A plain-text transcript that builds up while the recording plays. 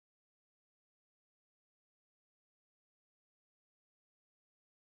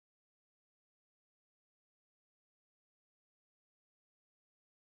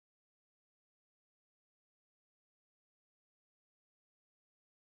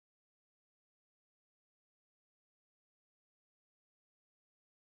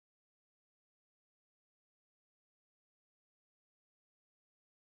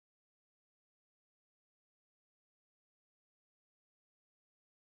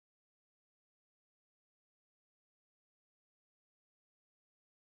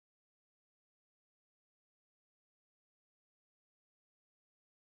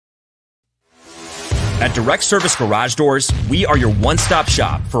At Direct Service Garage Doors, we are your one-stop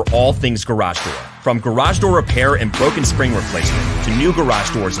shop for all things garage door. From garage door repair and broken spring replacement to new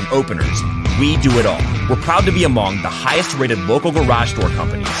garage doors and openers, we do it all. We're proud to be among the highest-rated local garage door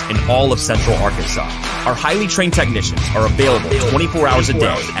companies in all of Central Arkansas. Our highly trained technicians are available 24 hours a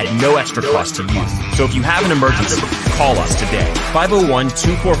day at no extra cost to you. So if you have an emergency, call us today,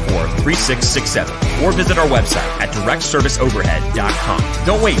 501-244-3667, or visit our website at directserviceoverhead.com.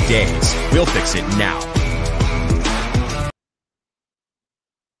 Don't wait days. We'll fix it now.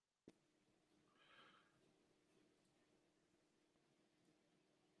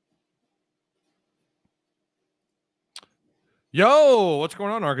 Yo, what's going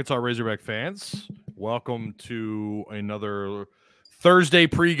on, Arkansas Razorback fans? Welcome to another Thursday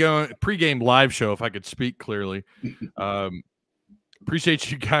pregame live show, if I could speak clearly. Appreciate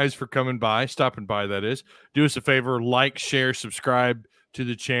you guys for coming by, stopping by, that is. Do us a favor, like, share, subscribe to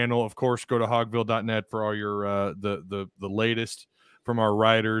the channel. Of course, go to hogville.net for all your the latest from our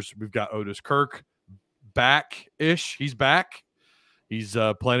writers. We've got Otis Kirk back-ish. He's back. He's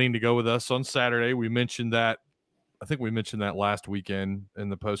planning to go with us on Saturday. We mentioned that. I think we mentioned that last weekend in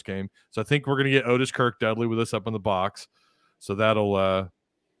the post game. So I think we're going to get Otis Kirk Dudley with us up in the box. So that'll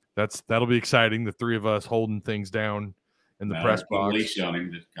be exciting. The three of us holding things down in the press box. Put a leash on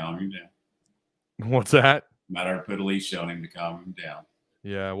him to calm him down. What's that? Matter to put a leash on him to calm him down.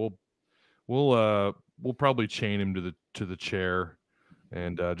 Yeah, we'll probably chain him to the chair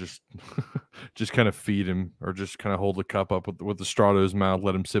and just just kind of feed him, or just kind of hold the cup up with the straw to his mouth,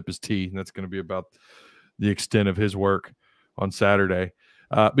 let him sip his tea, and that's going to be about the extent of his work on Saturday.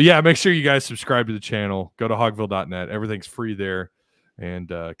 But yeah, make sure you guys subscribe to the channel. Go to hogville.net. Everything's free there. And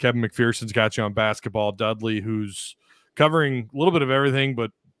Kevin McPherson's got you on basketball. Dudley, who's covering a little bit of everything,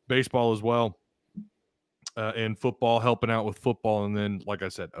 but baseball as well, and football, helping out with football. And then, like I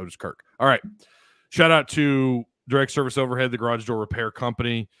said, Otis Kirk. All right. Shout out to Direct Service Overhead, the garage door repair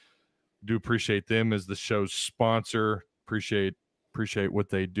company. Do appreciate them as the show's sponsor. Appreciate what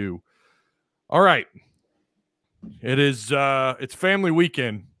they do. All right. It's family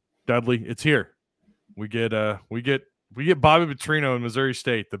weekend, Dudley. It's here. We get Bobby Petrino in Missouri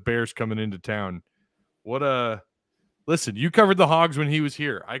State. The Bears coming into town. Listen, you covered the Hogs when he was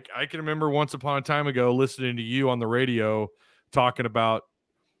here. I can remember once upon a time ago listening to you on the radio talking about,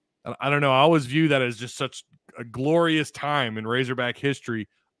 I don't know, I always view that as just such a glorious time in Razorback history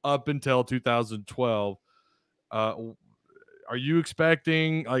up until 2012. Are you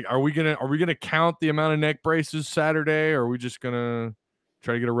expecting, like, are we gonna count the amount of neck braces Saturday, or are we just gonna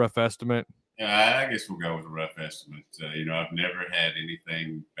try to get a rough estimate? I guess we'll go with a rough estimate. I've never had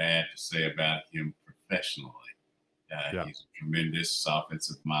anything bad to say about him professionally. He's a tremendous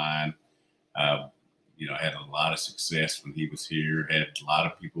offensive mind. Had a lot of success when he was here. Had a lot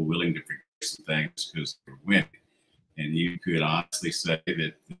of people willing to forget some things because they were winning. And you could honestly say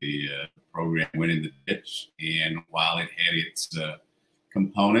that the program went in the ditch. And while it had its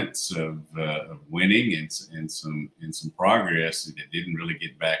components of winning and some progress, it didn't really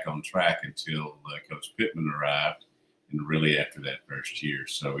get back on track until Coach Pittman arrived, and really after that first year.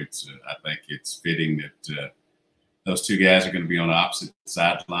 So I think it's fitting that those two guys are going to be on opposite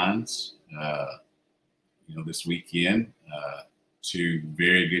sidelines, this weekend. Two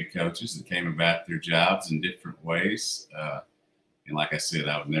very good coaches that came about their jobs in different ways. And like I said,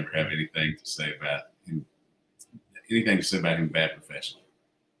 I would never have anything to say about him bad professionally.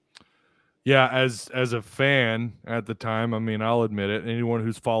 Yeah, as a fan at the time, I mean, I'll admit it. Anyone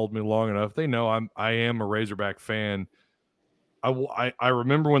who's followed me long enough, they know I am a Razorback fan. I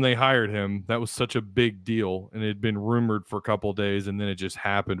remember when they hired him, that was such a big deal, and it had been rumored for a couple of days, and then it just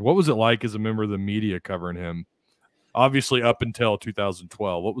happened. What was it like as a member of the media covering him? Obviously, up until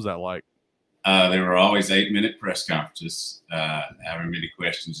 2012, what was that like? There were always 8-minute press conferences. However many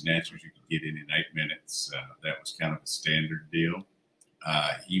questions and answers you could get in 8 minutes. That was kind of a standard deal.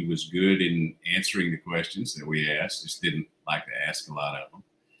 He was good in answering the questions that we asked, just didn't like to ask a lot of them.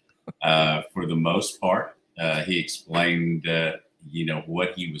 For the most part, he explained,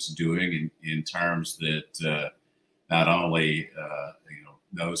 what he was doing in terms that not only,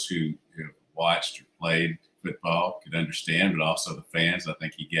 those who have watched or played football could understand, but also the fans. I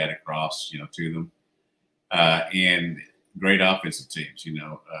think he got across, to them. And great offensive teams,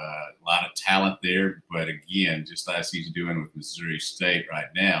 a lot of talent there. But again, just as he's doing with Missouri State right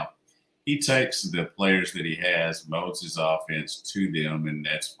now, he takes the players that he has, molds his offense to them, and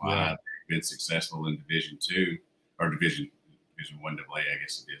that's why they've been successful in Division II or Division I AA, I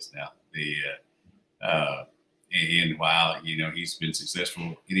guess it is now. And while, he's been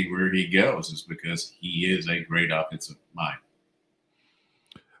successful anywhere he goes, is because he is a great offensive mind.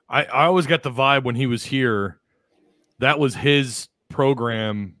 I always got the vibe when he was here, that was his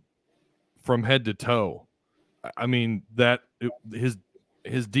program from head to toe. I mean, his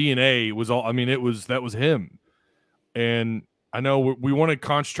DNA was all. I mean, that was him. And I know we want to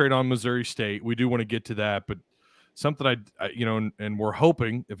concentrate on Missouri State. We do want to get to that, but something and we're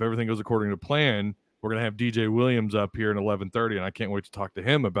hoping if everything goes according to plan, we're going to have DJ Williams up here at 11:30, and I can't wait to talk to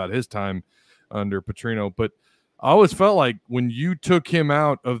him about his time under Petrino. But I always felt like when you took him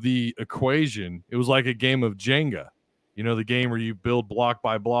out of the equation, it was like a game of Jenga. You know, the game where you build block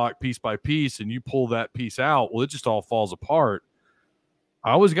by block, piece by piece, and you pull that piece out. Well, it just all falls apart.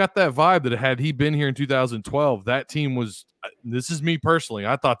 I always got that vibe that had he been here in 2012, that team was – this is me personally.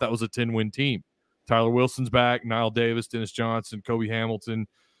 I thought that was a 10-win team. Tyler Wilson's back, Niall Davis, Dennis Johnson, Kobe Hamilton.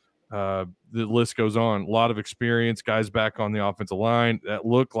 The list goes on. A lot of experience, guys back on the offensive line. That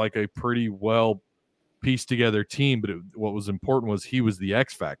looked like a pretty well pieced together team, but what was important was he was the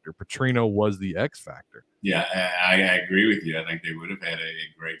X factor. Petrino was the X factor. Yeah, I agree with you. I think they would have had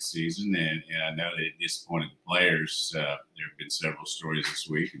a great season, and I know that it disappointed the players. There have been several stories this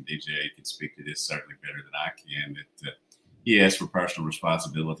week, and DJ can speak to this certainly better than I can, that he asked for personal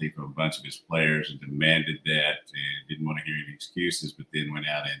responsibility from a bunch of his players and demanded that and didn't want to hear any excuses, but then went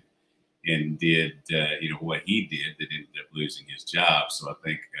out and did what he did that ended up losing his job. So I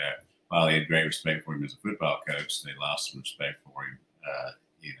think while they had great respect for him as a football coach, they lost some respect for him,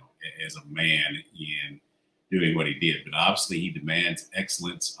 as a man in doing what he did. But obviously he demands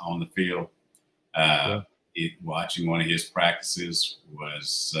excellence on the field. Watching one of his practices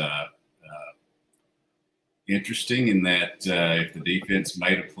was interesting in that if the defense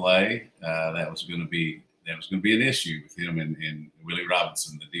made a play, that was going to be an issue with him and Willie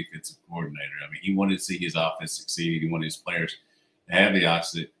Robinson, the defensive coordinator. I mean, he wanted to see his offense succeed. He wanted his players to have the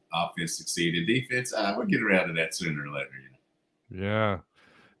offense succeed. And defense, we'll get around to that sooner or later. Yeah.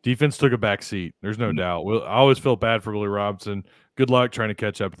 Defense took a back seat. There's no doubt. I always felt bad for Willie Robinson. Good luck trying to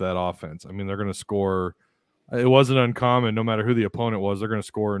catch up to that offense. I mean, they're going to score. It wasn't uncommon, no matter who the opponent was, they're going to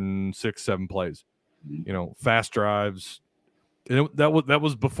score in 6-7 plays. Fast drives. And that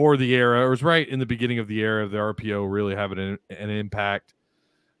was before the era. It was right in the beginning of the era of the RPO really having an impact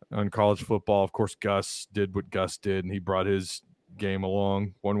on college football. Of course, Gus did what Gus did, and he brought his game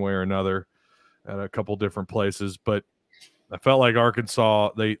along one way or another at a couple different places. But I felt like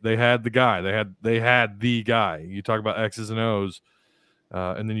Arkansas, they had the guy. They had the guy. You talk about X's and O's,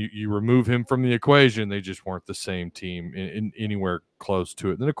 and then you remove him from the equation. They just weren't the same team in anywhere close to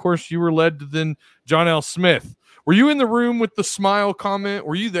it. And then, of course, you were led to then John L. Smith. Were you in the room with the smile comment?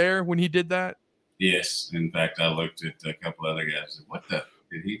 Were you there when he did that? Yes. In fact, I looked at a couple other guys and said, what the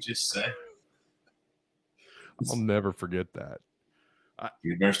did he just say? I'll never forget that.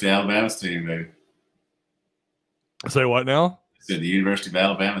 University of Alabama's team, baby. Say what now? I said the University of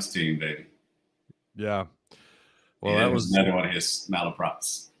Alabama's team, baby. Yeah. Well, that was another one of his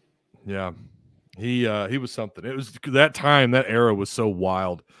malaprops. Yeah. He was something. It was that time, that era was so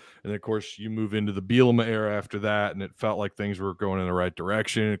wild. And of course, you move into the Bielema era after that, and it felt like things were going in the right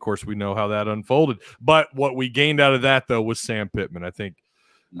direction. And of course, we know how that unfolded. But what we gained out of that, though, was Sam Pittman. I think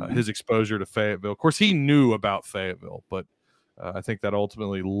his exposure to Fayetteville. Of course, he knew about Fayetteville, but I think that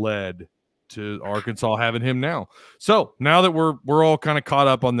ultimately led to Arkansas having him now. So now that we're all kind of caught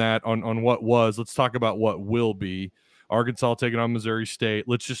up on that, on what was, let's talk about what will be. Arkansas taking on Missouri State.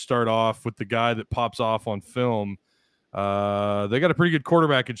 Let's just start off with the guy that pops off on film. They got a pretty good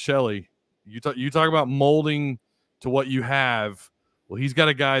quarterback in Shelley. You talk about molding to what you have. Well, he's got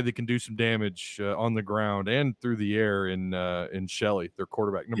a guy that can do some damage on the ground and through the air in Shelley, their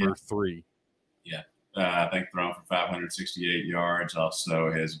quarterback number 3. Yeah. I think thrown for 568 yards.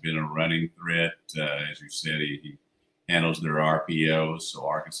 Also has been a running threat. As you said, he handles their RPOs, so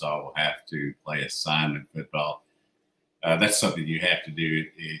Arkansas will have to play assignment football. That's something you have to do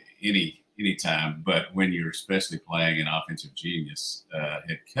any time. But when you're especially playing an offensive genius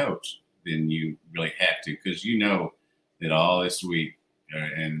head coach, then you really have to, because you know that all this week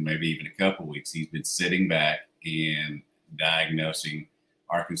and maybe even a couple weeks, he's been sitting back and diagnosing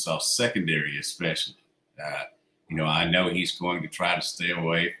Arkansas secondary, especially. I know he's going to try to stay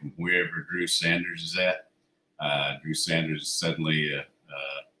away from wherever Drew Sanders is at. Drew Sanders is suddenly,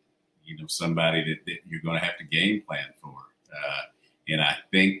 somebody that you're going to have to game plan for. And I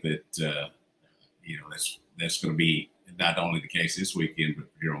think that, that's going to be not only the case this weekend, but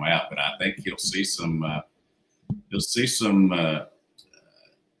here on out. But I think he'll see some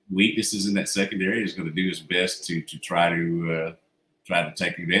weaknesses in that secondary. He's going to do his best to try to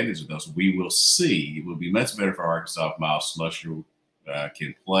take advantage of those. We will see. It will be much better for Arkansas if Miles Slusher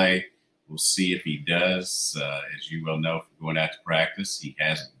can play. We'll see if he does. As you well know, from going out to practice, he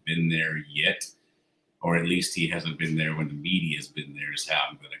hasn't been there yet, or at least he hasn't been there when the media has been there, is how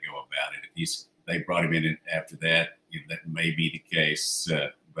I'm going to go about it. If they brought him in after that, that may be the case,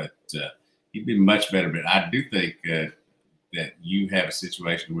 but he'd be much better. But I do think that you have a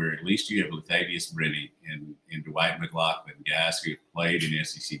situation where at least you have Latavius Brenny and Dwight McLaughlin, guys who have played in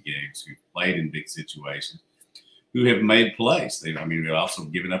SEC games, who've played in big situations, who have made plays. They've also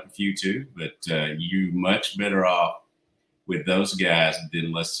given up a few too, but you're much better off with those guys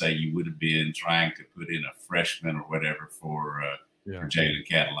than, let's say, you would have been trying to put in a freshman or whatever for Jalen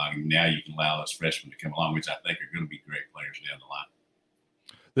Catalog. And now you can allow those freshmen to come along, which I think are going to be great players down the line.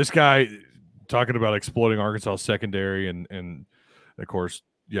 This guy talking about exploiting Arkansas secondary, and of course,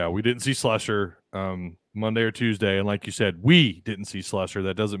 we didn't see Slusher Monday or Tuesday, and like you said, we didn't see Slusher.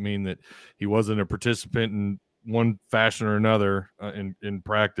 That doesn't mean that he wasn't a participant in one fashion or another in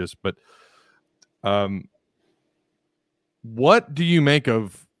practice. But what do you make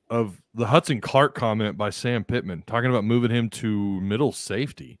of the Hudson Clark comment by Sam Pittman talking about moving him to middle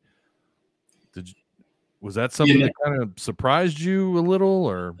safety? Was that something that kind of surprised you a little,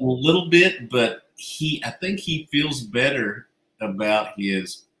 or a little bit? But I think he feels better about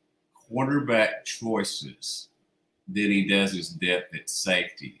his quarterback choices than he does his depth at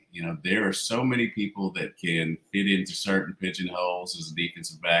safety. There are so many people that can fit into certain pigeonholes as a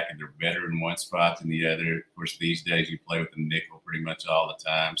defensive back, and they're better in one spot than the other. Of course, these days you play with the nickel pretty much all the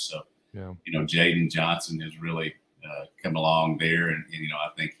time. So, Jaden Johnson has really come along there, and I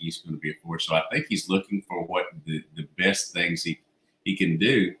think he's going to be a force. So I think he's looking for what the best things he can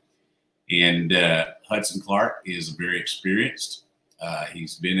do. And Hudson Clark is very experienced.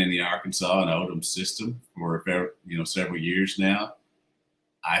 He's been in the Arkansas and Odom system for several years now.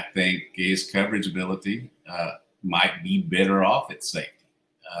 I think his coverage ability might be better off at safety.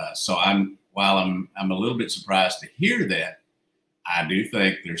 So while I'm a little bit surprised to hear that, I do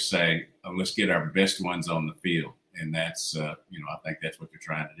think they're saying, let's get our best ones on the field, and that's I think that's what they're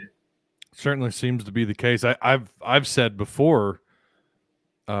trying to do. Certainly seems to be the case. I've said before,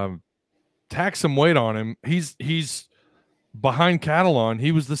 tack some weight on him. He's behind Catalon.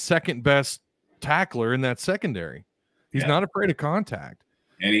 He was the second best tackler in that secondary. He's not afraid of contact.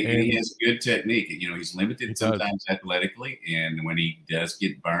 And he has good technique. He's limited sometimes athletically, and when he does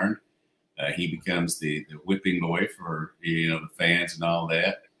get burned, he becomes the whipping boy for the fans and all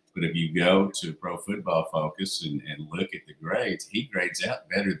that. But if you go to Pro Football Focus and look at the grades, he grades out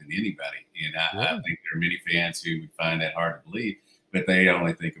better than anybody. And I think there are many fans who would find that hard to believe, but they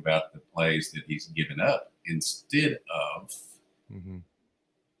only think about the plays that he's given up instead of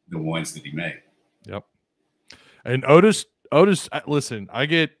the ones that he made. Yep. And Otis, listen, I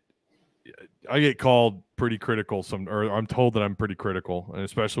get called pretty critical or I'm told that I'm pretty critical, and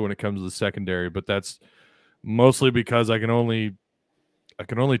especially when it comes to the secondary, but that's mostly because I can only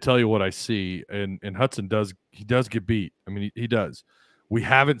tell you what I see, and Hudson does get beat. I mean, he does. We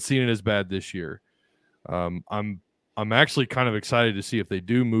haven't seen it as bad this year. I'm actually kind of excited to see if they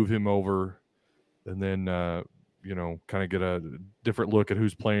do move him over, and then kind of get a different look at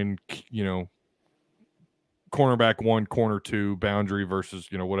who's playing, cornerback 1, corner 2, boundary versus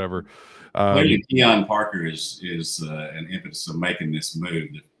whatever. Clearly, Keon Parker is an impetus of making this move.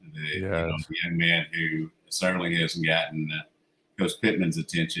 The young man who certainly hasn't gotten Coach Pittman's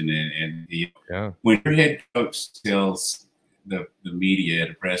attention, and when your head coach tells the media at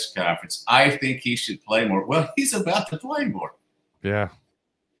a press conference, I think he should play more. Well, he's about to play more. Yeah.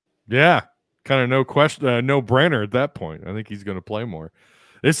 Kind of no question, no brainer at that point. I think he's going to play more.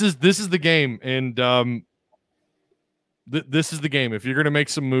 This is the game, and this is the game. If you're going to make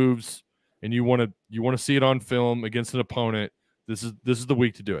some moves and you want to see it on film against an opponent, this is the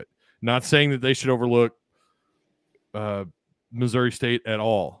week to do it. Not saying that they should overlook Missouri State at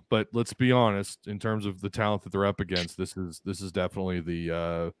all, but let's be honest, in terms of the talent that they're up against, this is definitely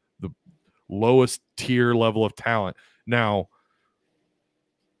the lowest tier level of talent. Now,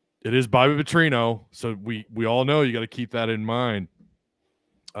 it is Bobby Petrino, so we all know you got to keep that in mind.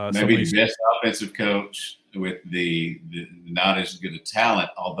 Maybe the best offensive coach with the not as good a talent,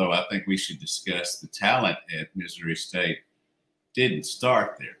 although I think we should discuss the talent at Missouri State didn't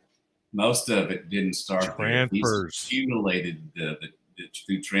start there. Most of it didn't start there. He's accumulated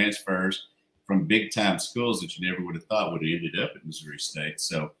through transfers from big-time schools that you never would have thought would have ended up at Missouri State.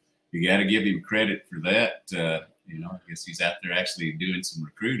 So you got to give him credit for that. I guess he's out there actually doing some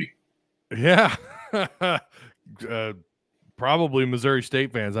recruiting. Yeah. Probably Missouri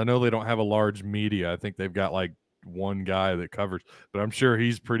State fans. I know they don't have a large media. I think they've got like one guy that covers, but I'm sure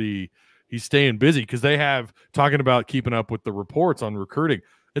he's staying busy because they have talking about keeping up with the reports on recruiting.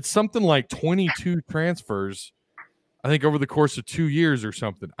 It's something like 22 transfers, I think, over the course of 2 years or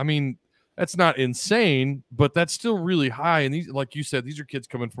something. I mean, that's not insane, but that's still really high. And these, like you said, these are kids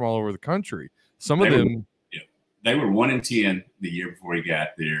coming from all over the country. Some of them, they were 1-10 the year before he got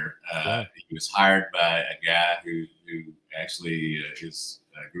there. He was hired by a guy who actually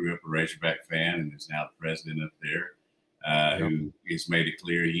grew up a Razorback fan and is now the president up there. Who has made it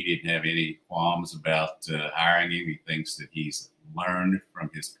clear he didn't have any qualms about hiring him. He thinks that he's learned from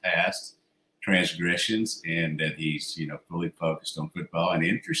his past transgressions and that he's, fully focused on football. And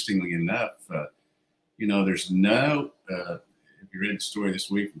interestingly enough, there's no, if you read the story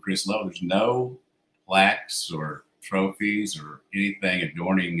this week from Chris Lowe, there's no plaques or trophies or anything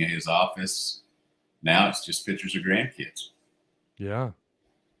adorning his office. Now it's just pictures of grandkids. Yeah.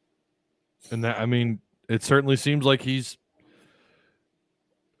 And that, I mean, it certainly seems like he's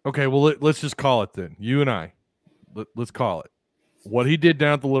okay. Well, let's just call it then. You and I, let's call it what he did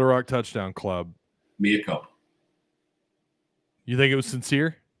down at the Little Rock Touchdown Club. Mea culpa. You think it was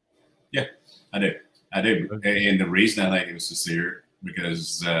sincere? Yeah, I do. And the reason I think it was sincere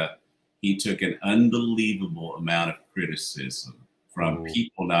because he took an unbelievable amount of criticism from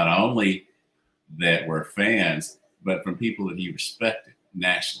people not only that were fans, but from people that he respected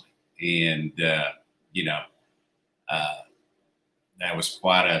nationally. And that was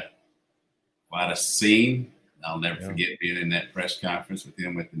quite a scene. I'll never forget being in that press conference with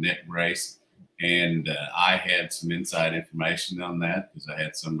him with the neck brace. And I had some inside information on that because I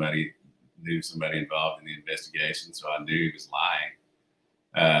had knew somebody involved in the investigation, so I knew he was lying.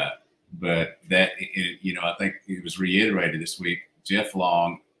 But that, I think it was reiterated this week. Jeff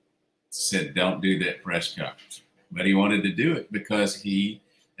Long said, don't do that press conference. But he wanted to do it because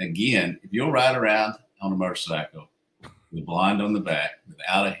again, if you'll ride around on a motorcycle with a blind on the back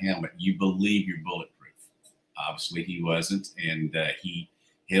without a helmet, you believe you're bulletproof. Obviously, he wasn't. And he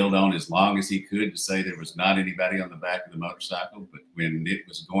held on as long as he could to say there was not anybody on the back of the motorcycle. But when it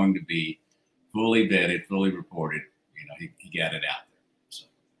was going to be fully vetted, fully reported, he got it out there. So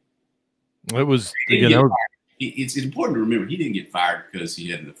it was, it's important to remember he didn't get fired because he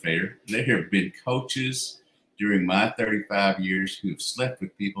had an affair. There have been coaches during my 35 years who have slept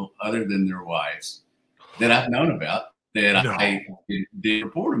with people other than their wives that I've known about that I didn't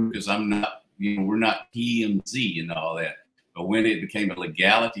report them because I'm not, we're not TMZ and all that. But when it became a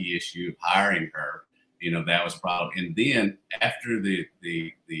legality issue of hiring her, that was a problem. And then after the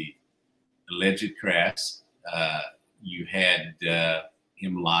alleged crash, you had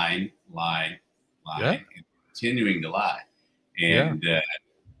him lying, and continuing to lie. And,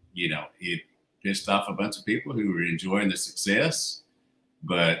 it pissed off a bunch of people who were enjoying the success.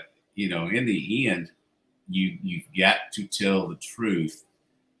 But, in the end, you've got to tell the truth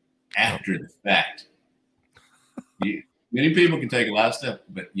after the fact. Many people can take a lot of stuff,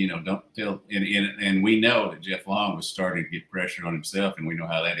 but, don't tell. And we know that Jeff Long was starting to get pressure on himself, and we know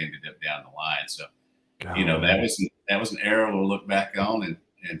how that ended up down the line. So, that was an era we'll look back on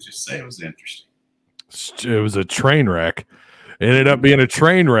and just say it was interesting. It was a train wreck. It ended up being a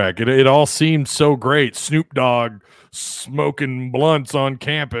train wreck. It all seemed so great. Snoop Dogg smoking blunts on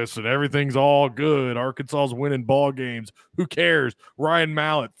campus and everything's all good. Arkansas's winning ball games. Who cares? Ryan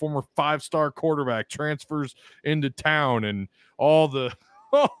Mallett, former 5-star quarterback, transfers into town and all the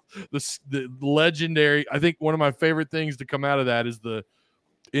legendary. I think one of my favorite things to come out of that is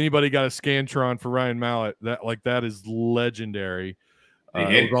anybody got a Scantron for Ryan Mallett. That is legendary. The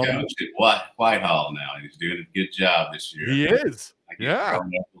head coach at Whitehall now. He's doing a good job this year. He is. Yeah. Up a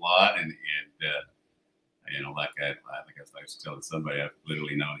lot. And like I think I was telling somebody, I've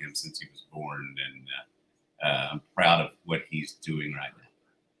literally known him since he was born. And I'm proud of what he's doing right now.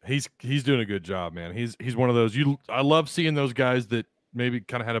 He's doing a good job, man. He's one of those. I love seeing those guys that maybe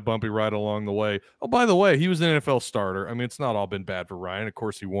kind of had a bumpy ride along the way. Oh, by the way, he was an NFL starter. I mean, it's not all been bad for Ryan. Of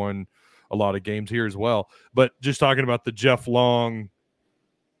course, he won a lot of games here as well. But just talking about the Jeff Long,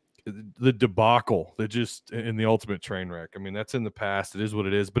 the debacle that just in the ultimate train wreck. I mean, that's in the past. It is what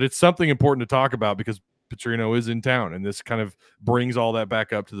it is, but it's something important to talk about because Petrino is in town, and this kind of brings all that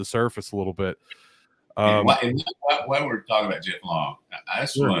back up to the surface a little bit. While we're talking about Jeff Long, I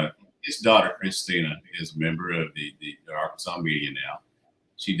just want his daughter Christina is a member of the Arkansas media now.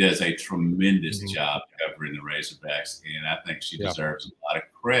 She does a tremendous job covering the Razorbacks, and I think she deserves a lot of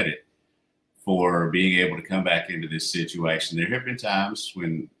credit for being able to come back into this situation. There have been times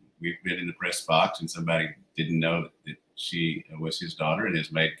when we've been in the press box and somebody didn't know that she was his daughter and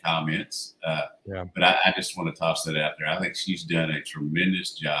has made comments. But I just want to toss that out there. I think she's done a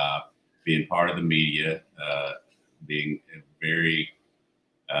tremendous job being part of the media, being very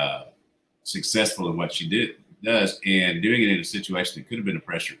successful in what she does, and doing it in a situation that could have been a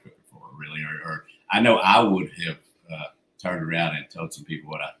pressure cooker for her, really. Or I know I would have turned around and told some people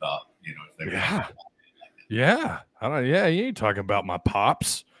what I thought, if they were. Yeah. Yeah. You ain't talking about my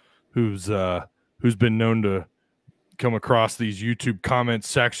pops, who's been known to come across these YouTube comment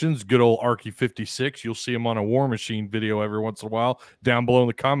sections. Good old Arky56. You'll see him on a War Machine video every once in a while down below in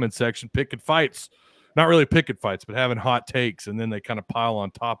the comment section, picking fights. Not really picking fights, but having hot takes, and then they kind of pile on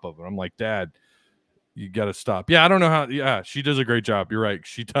top of it. I'm like, Dad, you got to stop. Yeah, I don't know how. Yeah, she does a great job. You're right.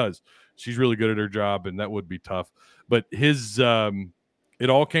 She does. She's really good at her job, and that would be tough. But his, it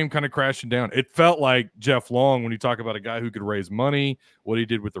all came kind of crashing down. It felt like Jeff Long, when you talk about a guy who could raise money, what he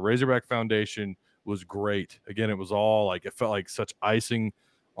did with the Razorback Foundation was great. Again, it was all like, it felt like such icing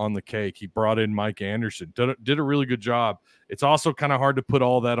on the cake. He brought in Mike Anderson, did a really good job. It's also kind of hard to put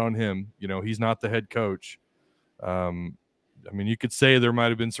all that on him. He's not the head coach. I mean, you could say there might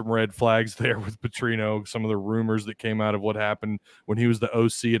have been some red flags there with Petrino, some of the rumors that came out of what happened when he was the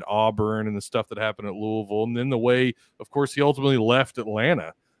OC at Auburn and the stuff that happened at Louisville. And then the way, of course, he ultimately left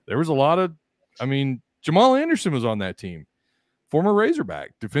Atlanta. There was a lot of, Jamal Anderson was on that team, former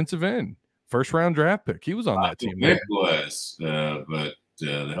Razorback, defensive end, first-round draft pick. He was on that team. It was, but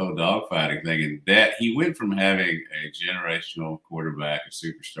the whole dogfighting thing, and that he went from having a generational quarterback, a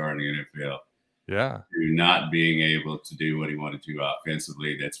superstar in the NFL, to not being able to do what he wanted to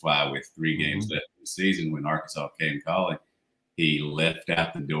offensively. That's why with 3 games left in the season, when Arkansas came calling, he left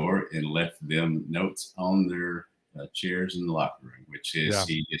out the door and left them notes on their chairs in the locker room, which is,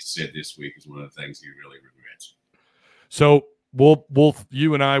 he just said this week, is one of the things he really regrets. So we'll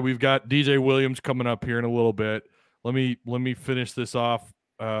you and I, we've got DJ Williams coming up here in a little bit. Let me finish this off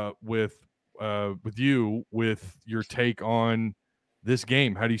with you with your take on this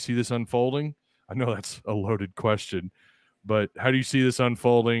game. How do you see this unfolding? I know that's a loaded question, but how do you see this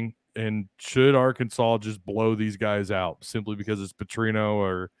unfolding? And should Arkansas just blow these guys out simply because it's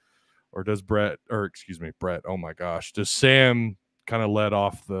Petrino, or does Brett? Oh my gosh, does Sam kind of let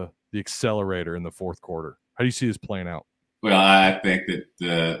off the accelerator in the fourth quarter? How do you see this playing out? Well, I think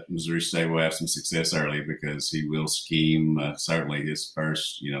that Missouri State will have some success early because he will scheme certainly his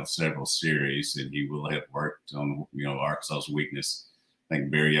first, several series, and he will have worked on, Arkansas's weakness. I think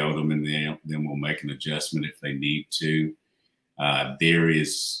Barry Odom and them will make an adjustment if they need to. There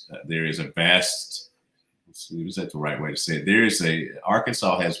is a vast, is that the right way to say it?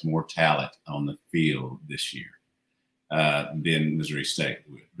 Arkansas has more talent on the field this year than Missouri State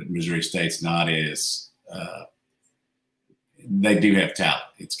would, but Missouri State's not as they do have talent.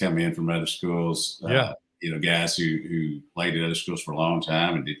 It's come in from other schools. Guys who played at other schools for a long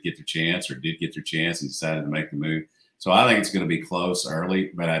time and did get their chance and decided to make the move. So I think it's going to be close early,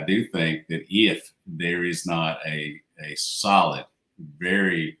 but I do think that if there is not a solid,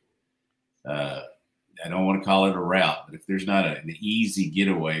 very, I don't want to call it a rout, but if there's not an easy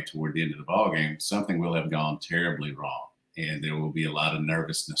getaway toward the end of the ballgame, something will have gone terribly wrong, and there will be a lot of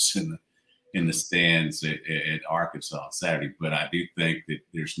nervousness in the stands at Arkansas on Saturday. But I do think that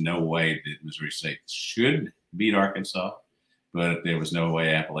there's no way that Missouri State should beat Arkansas, but there was no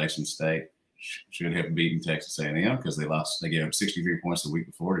way Appalachian State should have beaten Texas A&M because they gave up 63 points the week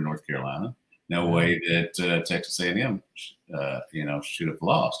before to North Carolina. No way that Texas A&M, should have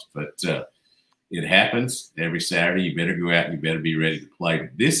lost. But it happens every Saturday. You better go out and you better be ready to play.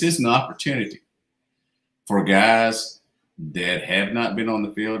 This is an opportunity for guys that have not been on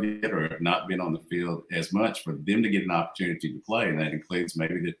the field yet or have not been on the field as much, for them to get an opportunity to play. And that includes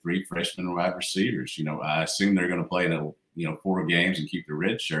maybe the 3 freshman wide receivers. I assume they're going to play the 4 games and keep their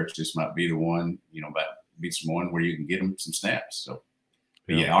red shirts. This might be the one, be some one where you can get them some snaps. So,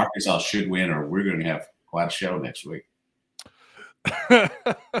 Arkansas should win, or we're going to have quite a show next week.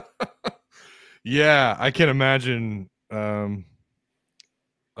 Yeah, I can imagine.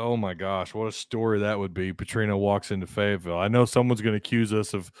 Oh my gosh, what a story that would be. Petrino walks into Fayetteville. I know someone's going to accuse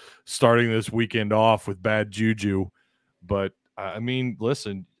us of starting this weekend off with bad juju, but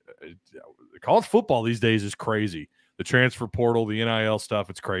listen, college football these days is crazy. The transfer portal, the NIL stuff,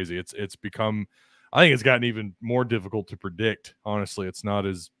 it's crazy. It's become, I think it's gotten even more difficult to predict. Honestly, it's not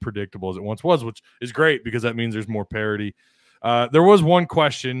as predictable as it once was, which is great because that means there's more parity. There was one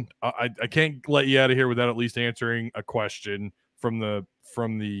question. I can't let you out of here without at least answering a question from the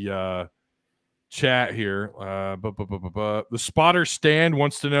chat here. The spotter stand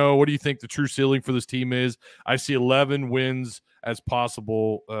wants to know, what do you think the true ceiling for this team is? I see 11 wins as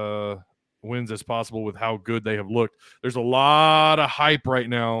possible with how good they have looked. There's a lot of hype right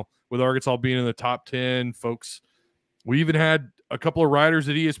now with Arkansas being in the top 10, folks. We even had a couple of writers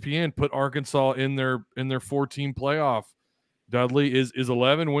at ESPN put Arkansas in their 14 playoff. Dudley, is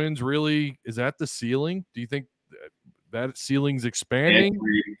 11 wins really, is that the ceiling? Do you think that ceiling's expanding.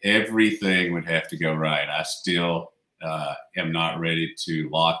 Everything would have to go right. I still am not ready to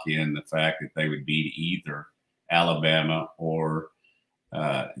lock in the fact that they would beat either Alabama or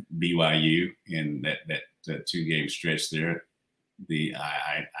BYU in that 2-game stretch there.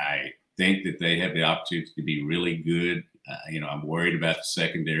 I think that they have the opportunity to be really good. I'm worried about the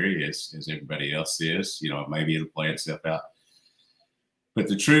secondary as everybody else is. Maybe it'll play itself out. But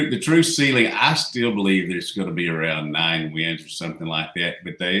the true ceiling, I still believe there's going to be around 9 wins or something like that.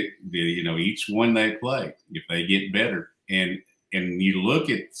 But each one they play, if they get better, and you look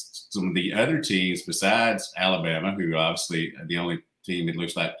at some of the other teams besides Alabama, who obviously the only team it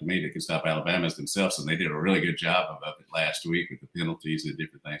looks like to me that can stop Alabama is themselves, and they did a really good job of it last week with the penalties and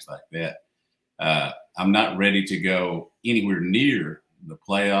different things like that. I'm not ready to go anywhere near the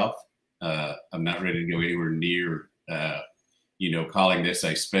playoff. I'm not ready to go anywhere near calling this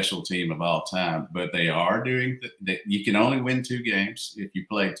a special team of all time, but they are doing that. You can only win 2 games if you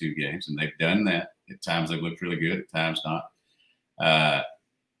play 2 games, and they've done that. At times they've looked really good, at times not.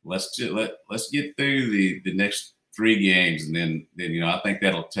 Let's get through the next 3 games, and then I think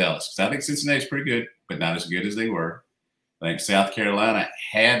that'll tell us. Because I think Cincinnati's pretty good, but not as good as they were. I think South Carolina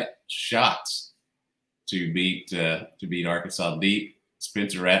had shots to beat Arkansas deep.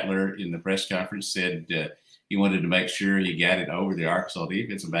 Spencer Rattler in the press conference said he wanted to make sure he got it over the Arkansas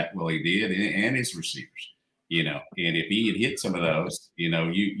defense, and well, he did, and his receivers. And if he had hit some of those,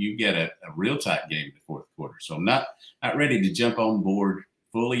 you get a real tight game in the 4th quarter. So I'm not ready to jump on board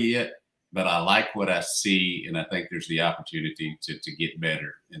fully yet, but I like what I see, and I think there's the opportunity to get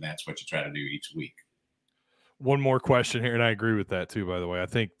better, and that's what you try to do each week. One more question here, and I agree with that too, by the way. I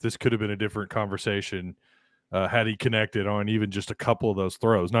think this could have been a different conversation had he connected on even just a couple of those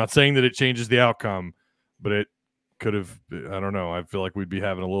throws. Not saying that it changes the outcome, but it could have, I don't know. I feel like we'd be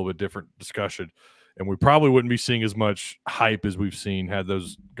having a little bit different discussion, and we probably wouldn't be seeing as much hype as we've seen had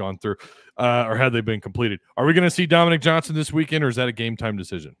those gone through or had they been completed. Are we going to see Dominic Johnson this weekend, or is that a game time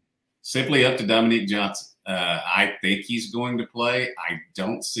decision? Simply up to Dominic Johnson. I think he's going to play. I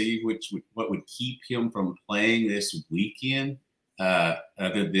don't see what would keep him from playing this weekend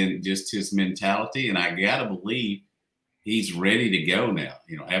other than just his mentality. And I got to believe he's ready to go now.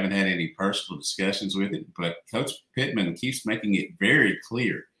 I haven't had any personal discussions with it, but Coach Pittman keeps making it very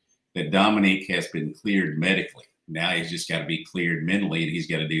clear that Dominic has been cleared medically. Now he's just got to be cleared mentally, and he's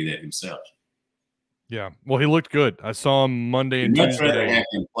got to do that himself. Yeah, well, he looked good. I saw him Monday and Tuesday. Much rather have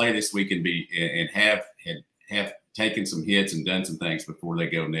him play this week and have taken some hits and done some things before they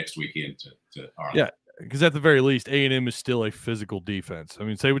go next weekend to Arlington. Yeah, because at the very least, A&M is still a physical defense. I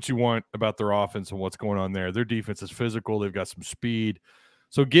mean, say what you want about their offense and what's going on there. Their defense is physical. They've got some speed.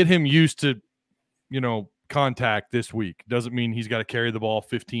 So get him used to, contact this week. Doesn't mean he's got to carry the ball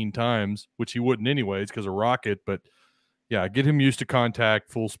 15 times, which he wouldn't anyways because of Rocket. But, yeah, get him used to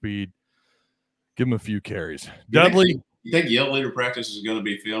contact, full speed. Give him a few carries. Dudley. You think Yell leader practice is going to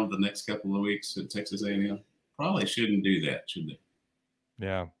be filmed the next couple of weeks at Texas A&M? Probably shouldn't do that, should they?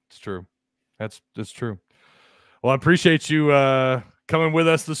 Yeah, it's true. That's true. Well, I appreciate you coming with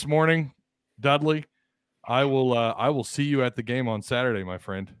us this morning, Dudley. I will see you at the game on Saturday, my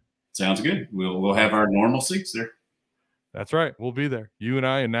friend. Sounds good. We'll have our normal seats there. That's right. We'll be there. You and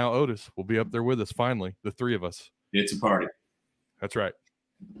I, and now Otis will be up there with us. Finally, the 3 of us. It's a party. That's right.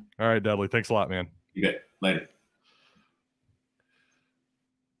 All right, Dudley. Thanks a lot, man. You bet. Later.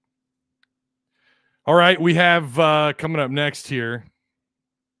 All right, we have coming up next here.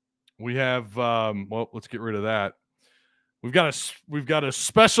 We have let's get rid of that. We've got a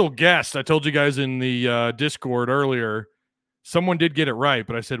special guest. I told you guys in the Discord earlier. Someone did get it right,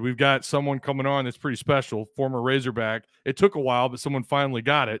 but I said we've got someone coming on that's pretty special, former Razorback. It took a while, but someone finally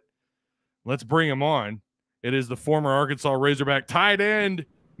got it. Let's bring him on. It is the former Arkansas Razorback tight end,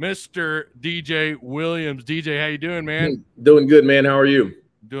 Mr. DJ Williams. DJ, how you doing, man? Doing good, man. How are you?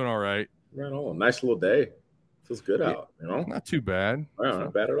 Doing all right. Right on. Nice little day. Feels good out, Not too bad.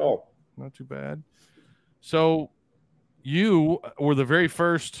 Not bad at all. Not too bad. So you were the very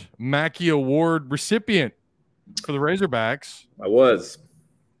first Mackey Award recipient for the Razorbacks. I was.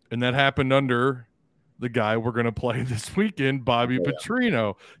 And that happened under the guy we're going to play this weekend, Bobby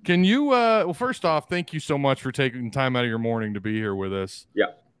Petrino. Can you, well, first off, thank you so much for taking time out of your morning to be here with us.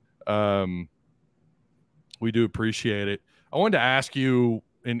 Yeah. We do appreciate it. I wanted to ask you,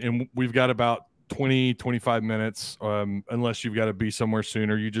 and we've got about 20, 25 minutes, unless you've got to be somewhere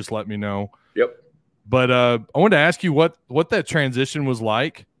sooner. You just let me know. Yep. But I wanted to ask you what that transition was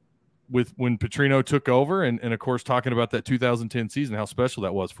like with when Petrino took over, and of course, talking about that 2010 season, how special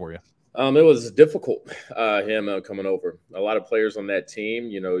that was for you. It was difficult, him coming over. A lot of players on that team,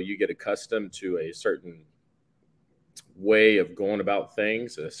 you get accustomed to a certain way of going about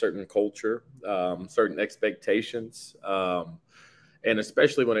things, a certain culture, certain expectations. And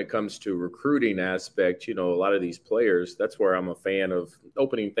especially when it comes to recruiting aspect, a lot of these players, that's where I'm a fan of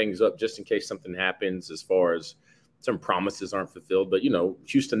opening things up just in case something happens as far as some promises aren't fulfilled. But,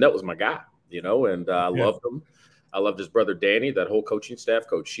 Houston, that was my guy, and I loved him. I loved his brother, Danny, that whole coaching staff,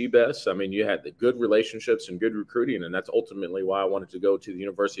 Coach Shebes. I mean, you had the good relationships and good recruiting, and that's ultimately why I wanted to go to the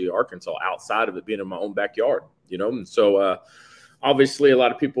University of Arkansas outside of it being in my own backyard, And so, obviously, a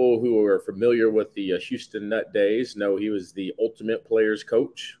lot of people who are familiar with the Houston Nut days know he was the ultimate players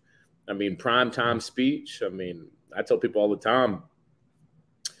coach. I mean, primetime speech. I mean, I tell people all the time,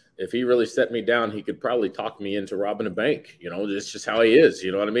 if he really set me down, he could probably talk me into robbing a bank. It's just how he is.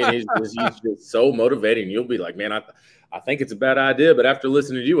 You know what I mean? He's just so motivating. You'll be like, man, I think it's a bad idea, but after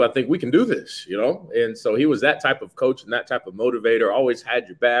listening to you, I think we can do this, And so he was that type of coach and that type of motivator, always had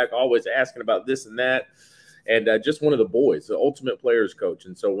your back, always asking about this and that. And just one of the boys, the ultimate players coach.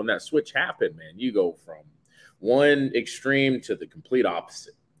 And so when that switch happened, man, you go from one extreme to the complete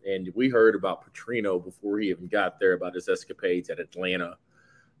opposite. And we heard about Petrino before he even got there, about his escapades at Atlanta,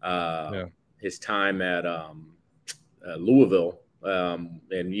 his time at Louisville. And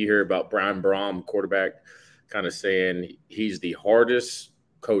you hear about Brian Brom, quarterback, kind of saying he's the hardest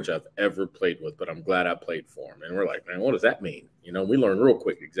coach I've ever played with, but I'm glad I played for him. And we're like, man, what does that mean? We learned real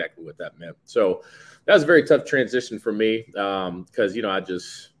quick exactly what that meant. So that was a very tough transition for me because,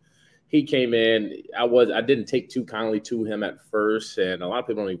 he came in. I didn't take too kindly to him at first. And a lot of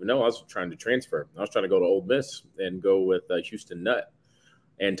people don't even know I was trying to transfer. I was trying to go to Ole Miss and go with Houston Nut.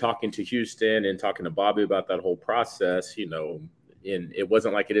 And talking to Houston and talking to Bobby about that whole process, and it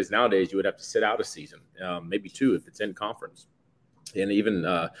wasn't like it is nowadays. You would have to sit out a season, maybe 2 if it's in conference. And even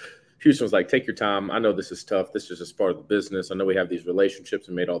Houston was like, take your time. I know this is tough. This is just part of the business. I know we have these relationships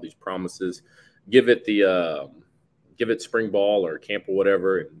and made all these promises. Give it spring ball or camp or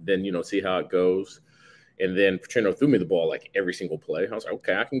whatever, and then, see how it goes. And then Petrino threw me the ball like every single play. I was like,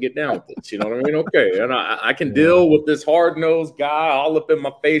 okay, I can get down with this. You know what I mean? Okay. And I can deal with this hard-nosed guy all up in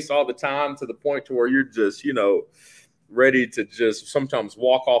my face all the time to the point to where you're just, ready to just sometimes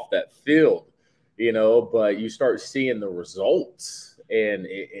walk off that field, but you start seeing the results and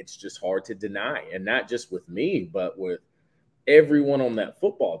it's just hard to deny. And not just with me, but with everyone on that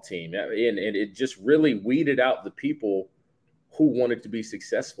football team. And it just really weeded out the people who wanted to be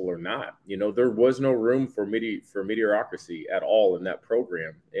successful or not. There was no room for mediocrity at all in that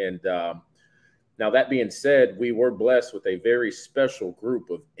program. And now that being said, we were blessed with a very special group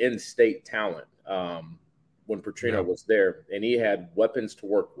of in-state talent when Petrino was there, and he had weapons to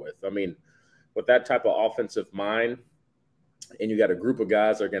work with. I mean, with that type of offensive mind, and you got a group of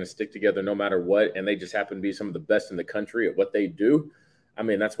guys that are going to stick together no matter what, and they just happen to be some of the best in the country at what they do. I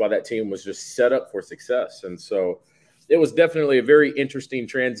mean, that's why that team was just set up for success. And so it was definitely a very interesting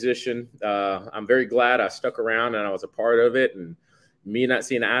transition. I'm very glad I stuck around and I was a part of it. And me not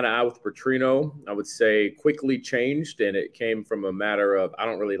seeing eye to eye with Petrino, I would say quickly changed. And it came from a matter of, I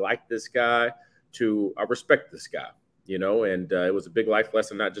don't really like this guy, to I respect this guy, and it was a big life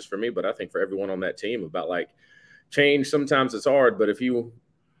lesson, not just for me, but I think for everyone on that team about like change. Sometimes it's hard, but if you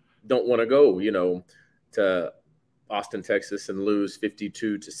don't want to go, to Austin, Texas and lose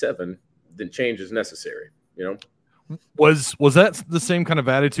 52-7, then change is necessary, Was that the same kind of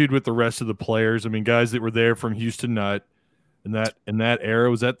attitude with the rest of the players? I mean, guys that were there from Houston Nut in that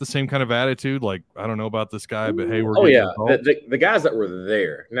era, was that the same kind of attitude? Like, I don't know about this guy, but hey, we're the guys that were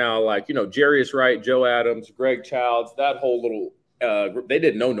there now, like Jarius Wright, Joe Adams, Greg Childs, that whole little group, they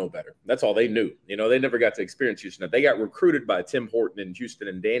didn't know no better. That's all they knew. They never got to experience Houston Nut. They got recruited by Tim Horton in Houston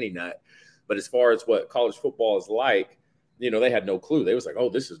and Danny Nut, but as far as what college football is like, they had no clue. They was like,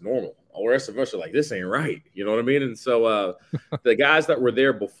 oh, this is normal. All the rest of us are like, this ain't right. You know what I mean? And so the guys that were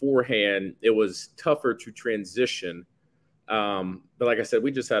there beforehand, it was tougher to transition. But like I said,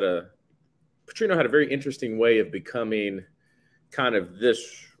 Petrino had a very interesting way of becoming kind of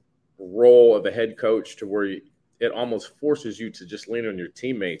this role of a head coach to where it almost forces you to just lean on your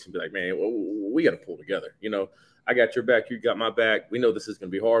teammates and be like, man, we got to pull together. I got your back. You got my back. We know this is going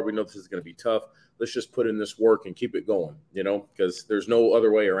to be hard. We know this is going to be tough. Let's just put in this work and keep it going, because there's no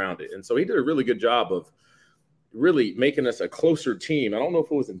other way around it. And so he did a really good job of really making us a closer team. I don't know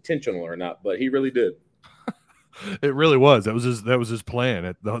if it was intentional or not, but he really did. It really was. That was his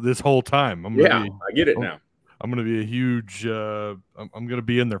plan this whole time. I get it now. I'm going to be a huge I'm going to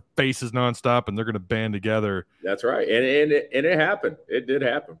be in their faces nonstop, and they're going to band together. That's right. And it happened. It did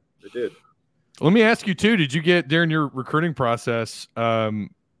happen. It did. Let me ask you too, did you get during your recruiting process,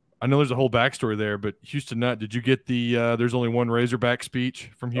 I know there's a whole backstory there, but Houston Nutt, did you get the there's only one Razorback speech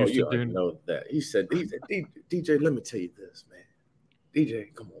from Houston? You already know that. He said, DJ, let me tell you this, man.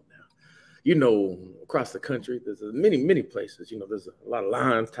 DJ, come on now. You know, across the country, there's many places. You know, there's a lot of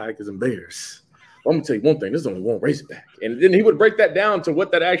lions, tigers, and bears. Well, I'm going to tell you one thing. There's only one Razorback. And then he would break that down to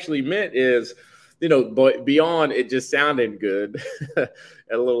what that actually meant is, you know, but beyond it just sounding good, a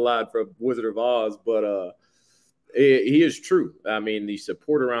little odd from Wizard of Oz, but he is true. I mean, the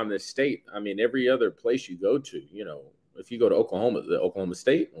support around this state, I mean, every other place you go to, you know, if you go to Oklahoma, the Oklahoma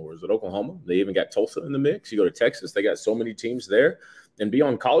State, or is it Oklahoma? They even got Tulsa in the mix. You go to Texas, they got so many teams there. And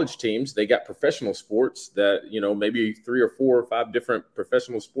beyond college teams, they got professional sports that, you know, maybe 3 or 4 or 5 different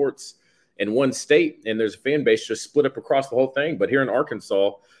professional sports in one state. And there's a fan base just split up across the whole thing. But here in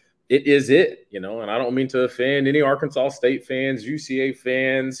Arkansas, it is it, you know, and I don't mean to offend any Arkansas State fans, UCA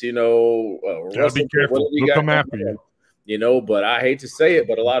fans, you know. Gotta be careful. They'll come after you. You know, but I hate to say it,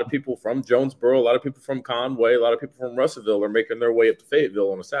 but a lot of people from Jonesboro, a lot of people from Conway, a lot of people from Russellville are making their way up to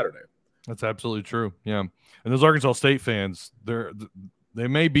Fayetteville on a Saturday. That's absolutely true. Yeah. And those Arkansas State fans, they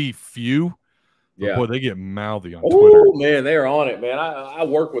may be few, but boy, they get mouthy on Twitter. Oh, man, they're on it, man. I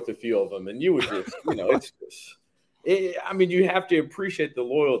work with a few of them, and you would just, you know, it's just I mean, you have to appreciate the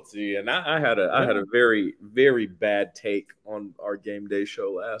loyalty. And I had a very, very bad take on our game day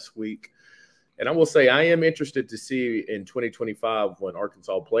show last week. And I will say I am interested to see in 2025 when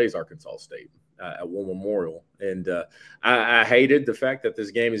Arkansas plays Arkansas State at War Memorial. And I hated the fact that this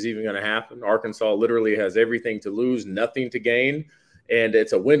game is even going to happen. Arkansas literally has everything to lose, nothing to gain. And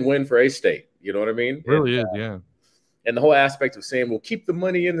it's a win-win for A-State. You know what I mean? It really is, yeah. And the whole aspect of saying, well, keep the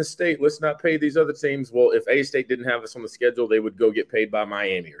money in the state. Let's not pay these other teams. Well, if A-State didn't have us on the schedule, they would go get paid by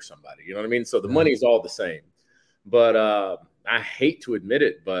Miami or somebody. You know what I mean? So the money is all the same. But I hate to admit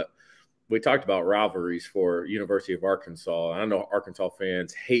it, but we talked about rivalries for University of Arkansas. I know Arkansas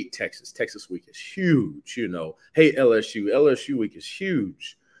fans hate Texas. Texas week is huge, you know. Hate LSU. LSU week is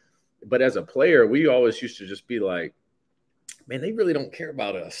huge. But as a player, we always used to just be like, man, they really don't care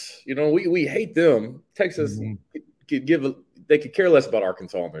about us. You know, we hate them. Texas they could care less about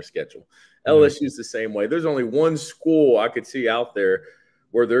Arkansas on their schedule. LSU is the same way. There's only one school I could see out there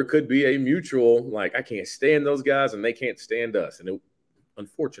where there could be a mutual, like, I can't stand those guys and they can't stand us. And it,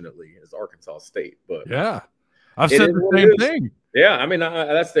 unfortunately, is Arkansas State. But yeah, I've said the same thing. Yeah, I mean,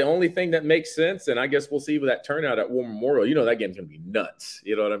 that's the only thing that makes sense. And I guess we'll see with that turnout at War Memorial. You know, that game's going to be nuts.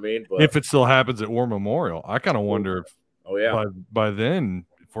 You know what I mean? But if it still happens at War Memorial, I kind of wonder if by then,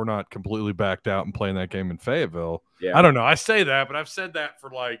 if we're not completely backed out and playing that game in Fayetteville. Yeah. I don't know. I say that, but I've said that for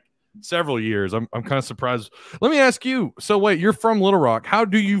like several years. I'm kind of surprised. Let me ask you. So wait, you're from Little Rock. How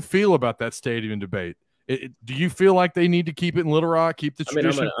do you feel about that stadium debate? Do you feel like they need to keep it in Little Rock, keep the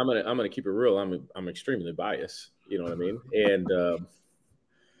tradition? I'm gonna keep it real. I'm extremely biased. You know what I mean?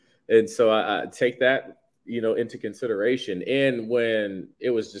 And so I take that, you know, into consideration. And when it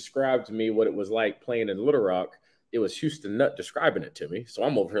was described to me what it was like playing in Little Rock, it was Houston Nutt describing it to me. So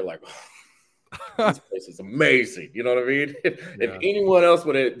I'm over here like, oh, this place is amazing. You know what I mean? If anyone else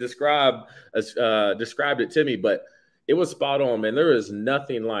would have described it to me, but it was spot on, man. There is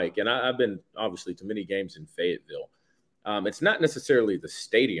nothing like, and I've been obviously to many games in Fayetteville. It's not necessarily the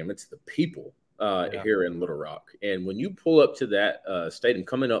stadium; it's the people here in Little Rock. And when you pull up to that stadium,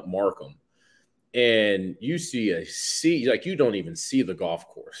 coming up Markham, and you see a sea, like you don't even see the golf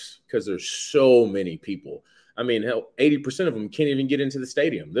course because there's so many people. I mean, hell, 80% of them can't even get into the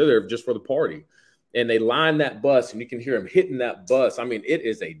stadium. They're there just for the party. And they line that bus, and you can hear them hitting that bus. I mean, it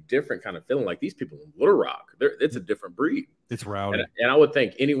is a different kind of feeling. Like these people in Little Rock, it's a different breed. It's rowdy. And I would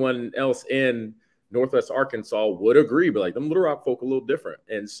think anyone else in Northwest Arkansas would agree, but like them Little Rock folk a little different.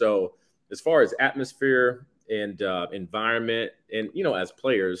 And so as far as atmosphere and environment and, you know, as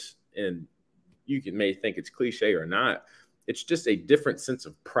players, and you may think it's cliche or not, it's just a different sense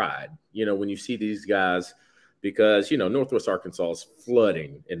of pride, you know, when you see these guys. Because, you know, Northwest Arkansas is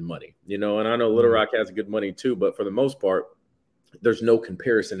flooding in money, you know, and I know Little Rock has good money too, but for the most part, there's no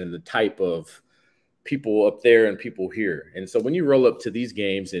comparison in the type of people up there and people here. And so when you roll up to these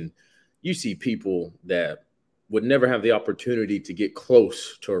games and you see people that would never have the opportunity to get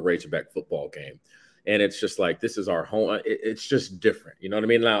close to a Razorback football game, and it's just like, this is our home. It's just different. You know what I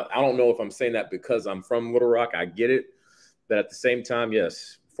mean? Now, I don't know if I'm saying that because I'm from Little Rock. I get it. But at the same time,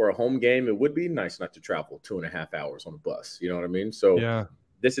 yes, for a home game, it would be nice not to travel 2.5 hours on a bus. You know what I mean? So yeah,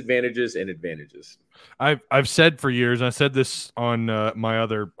 disadvantages and advantages. I've said for years, and I said this on my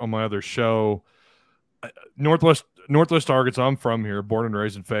other show, Northwest Arkansas. I'm from here, born and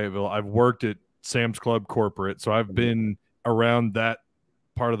raised in Fayetteville. I've worked at Sam's Club corporate, so I've been around that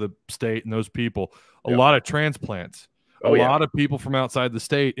part of the state and those people. A lot of transplants. a lot of people from outside the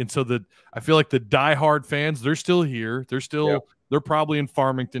state. And so I feel like the diehard fans, they're still here. They're probably in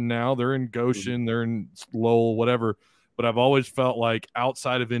Farmington now. They're in Goshen. They're in Lowell, whatever. But I've always felt like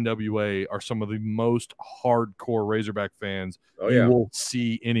outside of NWA are some of the most hardcore Razorback fans you will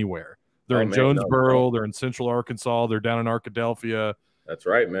see anywhere. They're in Jonesboro. They're in Central Arkansas. They're down in Arkadelphia. That's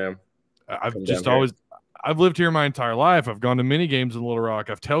right, man. I've lived here my entire life. I've gone to many games in Little Rock.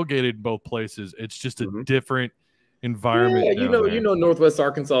 I've tailgated both places. It's just a different environment. Yeah, you know, Northwest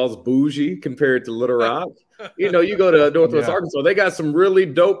Arkansas is bougie compared to Little Rock. You go to Northwest Arkansas, they got some really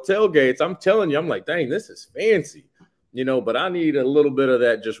dope tailgates. I'm telling you, I'm like, dang, this is fancy. But I need a little bit of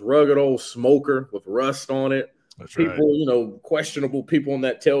that just rugged old smoker with rust on it. That's people, right. Questionable people on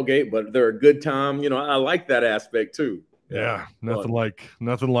that tailgate, but they're a good time. I like that aspect too. Yeah, nothing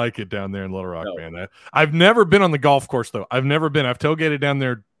like it down there in Little Rock, man. I've never been on the golf course though. I've tailgated down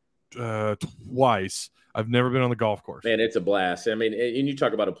there twice. I've never been on the golf course. Man, it's a blast. I mean, and you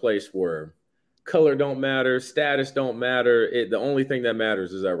talk about a place where color don't matter, status don't matter. The only thing that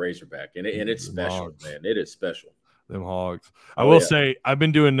matters is that Razorback, and it's special, man. It is special. Them Hogs. I will say I've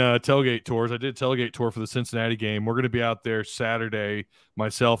been doing tailgate tours. I did a tailgate tour for the Cincinnati game. We're going to be out there Saturday,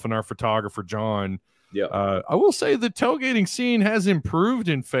 myself and our photographer, John. Yeah. I will say the tailgating scene has improved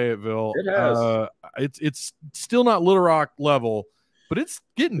in Fayetteville. It has. It's still not Little Rock level, but it's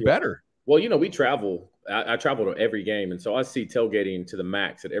getting better. Well, we travel. I travel to every game, and so I see tailgating to the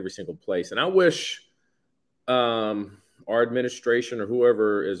max at every single place. And I wish our administration or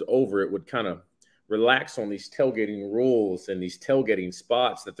whoever is over it would kind of relax on these tailgating rules and these tailgating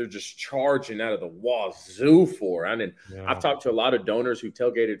spots that they're just charging out of the wazoo for. I mean, I've talked to a lot of donors who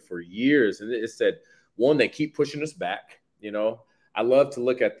tailgated for years, and it said, one, they keep pushing us back. I love to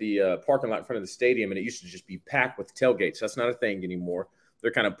look at the parking lot in front of the stadium, and it used to just be packed with tailgates. That's not a thing anymore.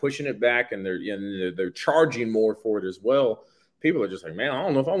 They're kind of pushing it back, and they're charging more for it as well. People are just like, man, I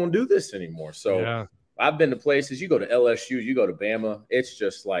don't know if I want to do this anymore. So I've been to places. You go to LSU, you go to Bama. It's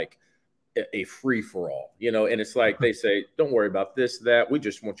just like a free for all, and it's like they say, don't worry about this, that. We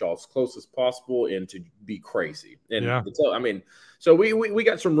just want y'all as close as possible and to be crazy. And so we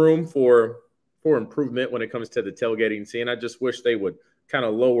got some room for improvement when it comes to the tailgating scene. I just wish they would kind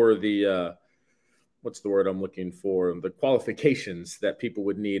of lower the what's the word I'm looking for? The qualifications that people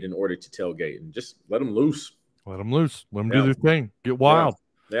would need in order to tailgate, and just let them loose. Let them loose. Let them do their thing. Get wild.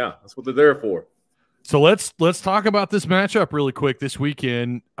 Yeah, that's what they're there for. So let's talk about this matchup really quick this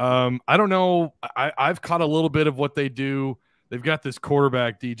weekend. I don't know. I've caught a little bit of what they do. They've got this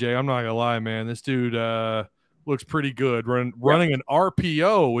quarterback, DJ. I'm not going to lie, man. This dude looks pretty good. Running an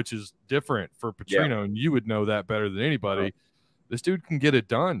RPO, which is different for Petrino, and you would know that better than anybody. This dude can get it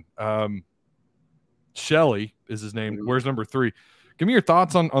done. Shelley is his name. Where's number 3? Give me your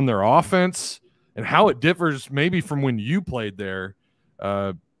thoughts on their offense and how it differs maybe from when you played there.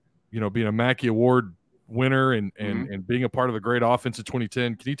 Being a Mackey Award winner and being a part of a great offense in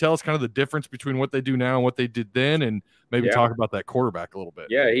 2010. Can you tell us kind of the difference between what they do now and what they did then, and maybe talk about that quarterback a little bit?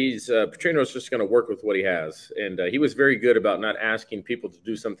 Yeah, he's Petrino's just going to work with what he has, and he was very good about not asking people to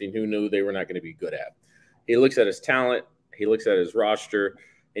do something who knew they were not going to be good at. He looks at his talent, he looks at his roster,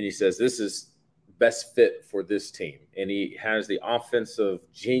 and he says, this is best fit for this team, and he has the offensive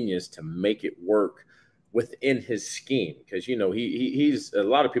genius to make it work within his scheme, because he's a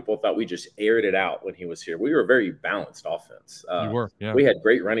lot of people thought we just aired it out when he was here. We were a very balanced offense. We had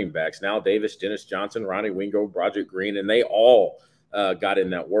great running backs. Now Davis, Dennis Johnson, Ronnie Wingo, Broderick Green, and they all got in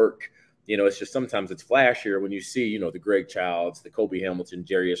that work. It's just sometimes it's flashier when you see the Greg Childs, the Kobe Hamilton,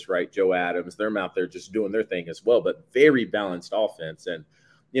 Jarius Wright, Joe Adams. They're out there just doing their thing as well, but very balanced offense. And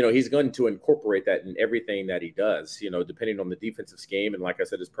he's going to incorporate that in everything that he does, depending on the defensive scheme and, like I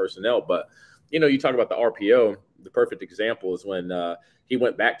said, his personnel. But you talk about the RPO. The perfect example is when he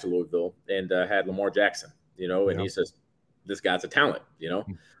went back to Louisville and had Lamar Jackson, and he says, this guy's a talent,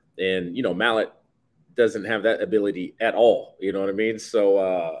 and, Mallett doesn't have that ability at all. You know what I mean?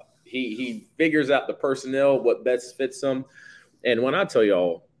 So he figures out the personnel, what best fits them. And when I tell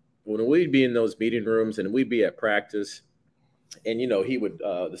y'all, when we'd be in those meeting rooms and we'd be at practice, and, he would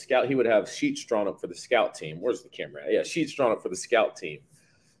he would have sheets drawn up for the scout team. Where's the camera? Yeah, sheets drawn up for the scout team.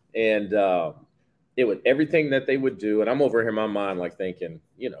 And it would everything that they would do. And I'm over here in my mind, like thinking,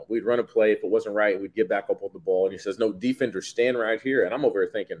 we'd run a play. If it wasn't right, we'd get back up on the ball. And he says, no, defender, stand right here. And I'm over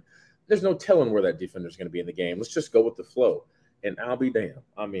here thinking, there's no telling where that defender is going to be in the game. Let's just go with the flow. And I'll be damned.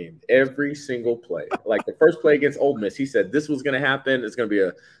 I mean, every single play, like the first play against Ole Miss, he said this was going to happen. It's going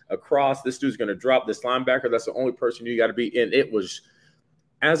to be a cross. This dude's going to drop this linebacker. That's the only person you got to be. And it was,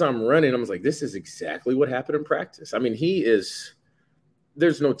 as I'm running, I was like, this is exactly what happened in practice. I mean, he is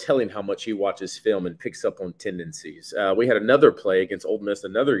there's no telling how much he watches film and picks up on tendencies. We had another play against Ole Miss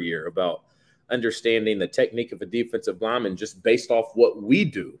another year about understanding the technique of a defensive lineman just based off what we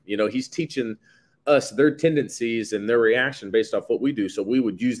do. He's teaching us their tendencies and their reaction based off what we do, so we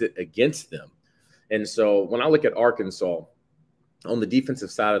would use it against them. And so when I look at Arkansas on the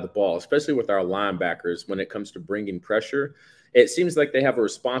defensive side of the ball, especially with our linebackers, when it comes to bringing pressure, it seems like they have a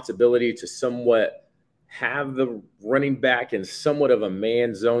responsibility to somewhat have the running back in somewhat of a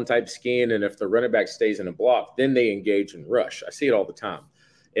man zone type scheme. And if the running back stays in a block, then they engage and rush. I see it all the time.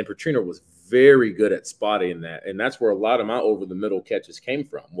 And Petrino was very good at spotting that. And that's where a lot of my over the middle catches came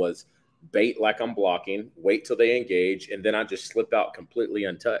from, was bait like I'm blocking, wait till they engage, and then I just slip out completely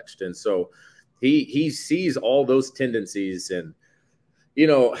untouched. And so he sees all those tendencies. And,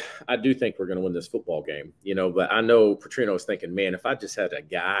 I do think we're going to win this football game, but I know Petrino is thinking, man, if I just had a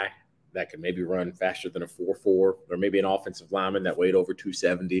guy that could maybe run faster than a 4.4, or maybe an offensive lineman that weighed over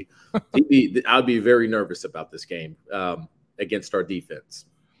 270, I'd be very nervous about this game against our defense.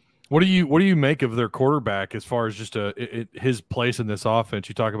 What do you make of their quarterback as far as just his place in this offense?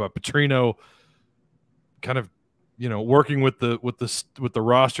 You talk about Petrino kind of, working with the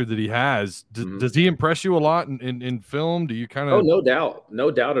roster that he has. Does he impress you a lot in film? Do you kind of? Oh, no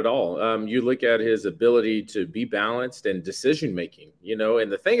doubt at all. You look at his ability to be balanced and decision making.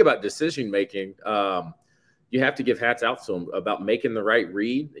 And the thing about decision making, you have to give hats out to him about making the right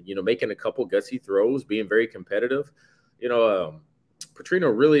read. Making a couple gutsy throws, being very competitive.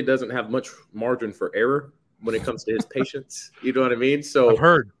 Petrino really doesn't have much margin for error when it comes to his patience. You know what I mean? So I've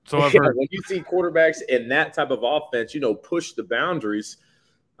heard. When you see quarterbacks in that type of offense, push the boundaries,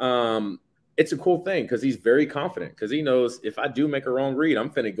 it's a cool thing because he's very confident, because he knows if I do make a wrong read, I'm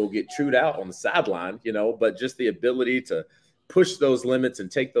finna go get chewed out on the sideline, but just the ability to push those limits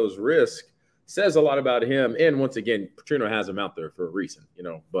and take those risks says a lot about him. And once again, Petrino has him out there for a reason,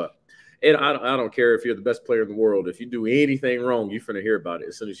 And I don't care if you're the best player in the world. If you do anything wrong, you're going to hear about it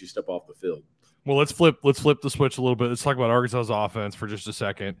as soon as you step off the field. Well, let's flip the switch a little bit. Let's talk about Arkansas's offense for just a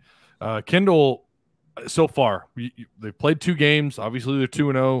second. Kendall, so far, they've played 2 games. Obviously, they're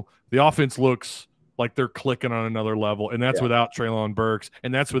 2-0. The offense looks like they're clicking on another level, and that's without Treylon Burks,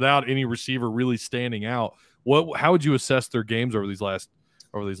 and that's without any receiver really standing out. How would you assess their games or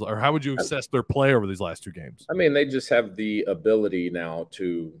how would you assess their play over these last 2 games? I mean, they just have the ability now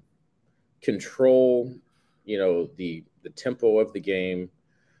to control, the tempo of the game,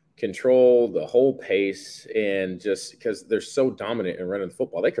 control the whole pace, and just because they're so dominant in running the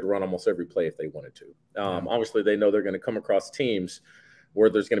football, they could run almost every play if they wanted to. Obviously, they know they're going to come across teams where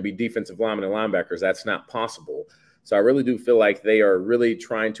there's going to be defensive linemen and linebackers. That's not possible. So I really do feel like they are really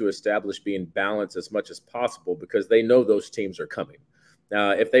trying to establish being balanced as much as possible, because they know those teams are coming.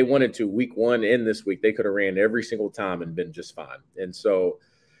 Now, if they wanted to, week 1 and this week, they could have ran every single time and been just fine. And so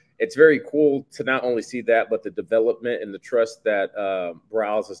it's very cool to not only see that, but the development and the trust that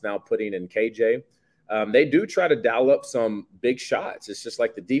Browse is now putting in KJ. They do try to dial up some big shots. It's just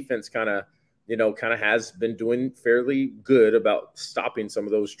like the defense kind of has been doing fairly good about stopping some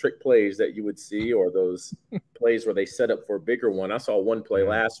of those trick plays that you would see, or those plays where they set up for a bigger one. I saw one play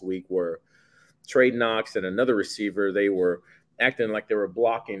last week where Trey Knox and another receiver, they were acting like they were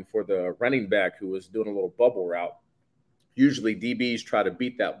blocking for the running back who was doing a little bubble route. Usually DBs try to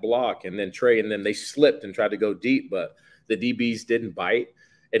beat that block, and then Trey and them, they slipped and tried to go deep, but the DBs didn't bite.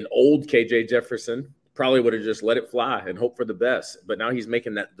 An old KJ Jefferson probably would have just let it fly and hope for the best. But now he's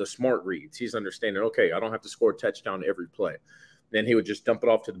making the smart reads. He's understanding, okay, I don't have to score a touchdown every play. Then he would just dump it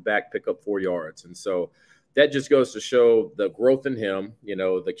off to the back, pick up 4 yards. And so that just goes to show the growth in him,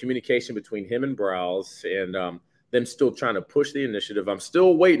 the communication between him and Browse, and them still trying to push the initiative. I'm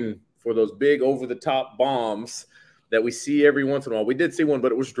still waiting for those big over-the-top bombs that we see every once in a while. We did see one,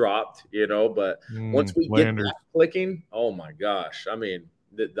 but it was dropped, but once we get that clicking, oh my gosh. I mean,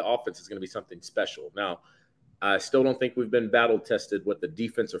 the offense is going to be something special. Now, I still don't think we've been battle tested with the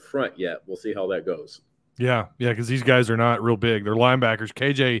defensive front yet. We'll see how that goes. Yeah, because these guys are not real big. They're linebackers.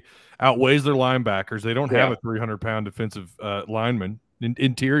 KJ outweighs their linebackers. They don't have a 300-pound defensive lineman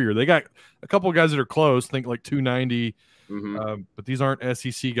interior. They got a couple of guys that are close, think like 290. But these aren't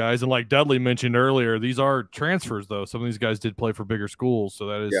SEC guys. And like Dudley mentioned earlier, these are transfers, though. Some of these guys did play for bigger schools, so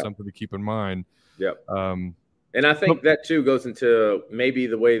that is something to keep in mind. And I think that, too, goes into maybe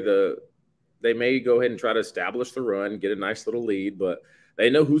the way they may go ahead and try to establish the run, get a nice little lead, but they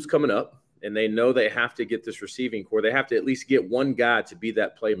know who's coming up, and they know they have to get this receiving core. They have to at least get one guy to be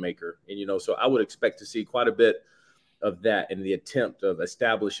that playmaker. And, so I would expect to see quite a bit of that in the attempt of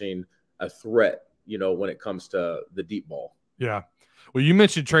establishing a threat, when it comes to the deep ball. Yeah. Well, you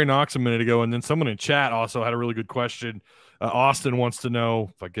mentioned Trey Knox a minute ago, and then someone in chat also had a really good question. Austin wants to know,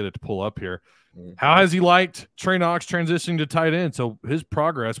 if I get it to pull up here, how has he liked Trey Knox transitioning to tight end? So his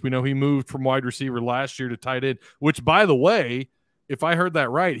progress, we know he moved from wide receiver last year to tight end, which, by the way, if I heard that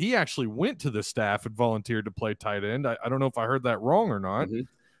right, he actually went to the staff and volunteered to play tight end. I don't know if I heard that wrong or not.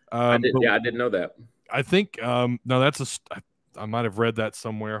 I didn't know that. I think no, I might have read that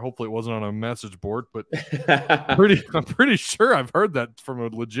somewhere. Hopefully it wasn't on a message board, but I'm pretty sure I've heard that from a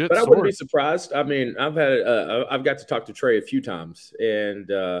legit But I source. wouldn't be surprised. I mean, I've got to talk to Trey a few times, and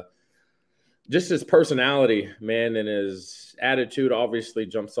just his personality, man, and his attitude obviously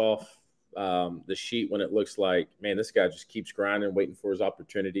jumps off the sheet when it looks like, man, this guy just keeps grinding, waiting for his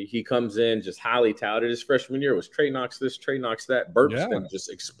opportunity. He comes in just highly touted. His freshman year was Trey Knox this, Trey Knox that. Burkston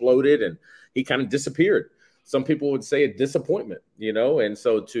just exploded, and he kind of disappeared. Some people would say a disappointment, and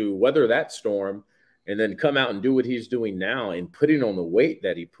so to weather that storm and then come out and do what he's doing now and putting on the weight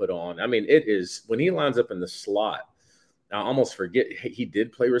that he put on. I mean, it is when he lines up in the slot, I almost forget he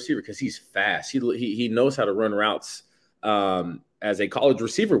did play receiver because he's fast. He knows how to run routes as a college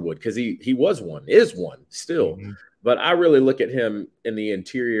receiver would, because he is one still. But I really look at him in the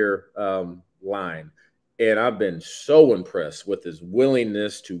interior line. And I've been so impressed with his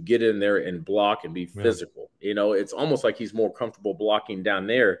willingness to get in there and block and be physical. It's almost like he's more comfortable blocking down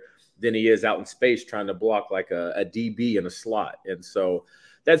there than he is out in space trying to block like a DB in a slot. And so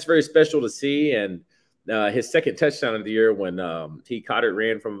that's very special to see. And his second touchdown of the year when he caught it,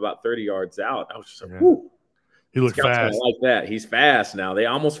 ran from about 30 yards out, I was just like, whoo. He looked fast. Like that. He's fast now. They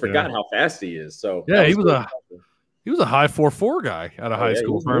almost forgot how fast he is. So he was a high 4.4 guy out of high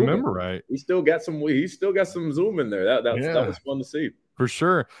school, if I remember right. He still got some zoom in there. That was fun to see. For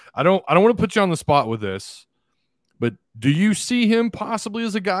sure. I don't want to put you on the spot with this, but do you see him possibly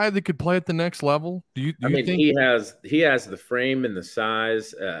as a guy that could play at the next level? Do you think he has the frame and the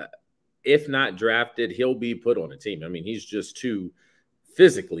size? If not drafted, he'll be put on a team. I mean, he's just too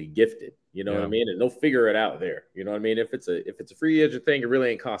physically gifted. You know what I mean? And they'll figure it out there. You know what I mean? If it's a free agent thing, it really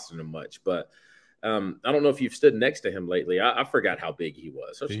ain't costing him much. But I don't know if you've stood next to him lately. I forgot how big he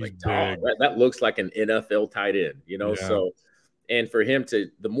was. I was like, that looks like an NFL tight end, So, and for him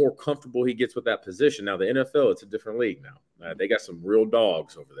the more comfortable he gets with that position. Now the NFL, it's a different league now. They got some real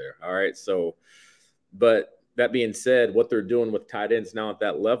dogs over there. All right. So, but that being said, what they're doing with tight ends now at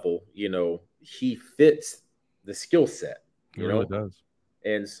that level, he fits the skill set. He really does.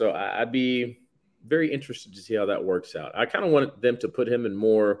 And so I'd be very interested to see how that works out. I kind of want them to put him in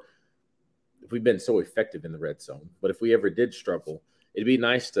more. We've been so effective in the red zone, but if we ever did struggle, it'd be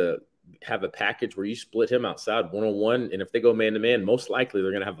nice to have a package where you split him outside one-on-one, and if they go man-to-man, most likely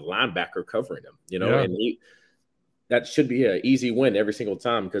they're going to have the linebacker covering him, and that should be an easy win every single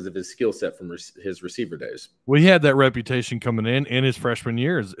time because of his skill set from his receiver days. Well, he had that reputation coming in his freshman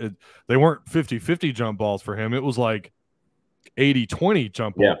years. They weren't 50-50 jump balls for him. It was like 80-20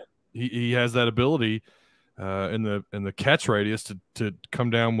 jump ball. He has that ability in the catch radius to come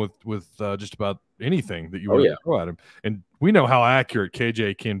down with just about anything that you want to throw at him. And we know how accurate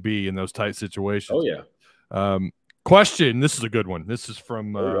KJ can be in those tight situations. Question, this is a good one. This is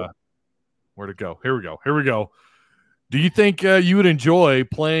from where'd it go? Here we go. Do you think you would enjoy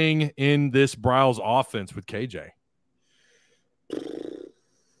playing in this Browns offense with KJ?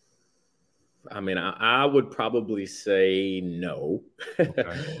 I mean, I would probably say no.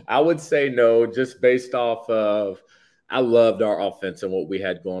 Okay. I would say no just based off of I loved our offense and what we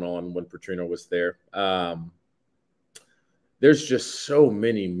had going on when Petrino was there. There's just so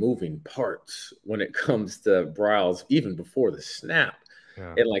many moving parts when it comes to Browns, even before the snap.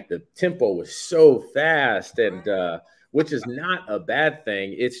 And, like, the tempo was so fast, and which is not a bad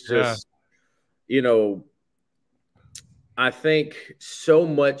thing. It's just, I think so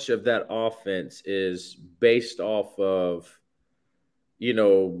much of that offense is based off of,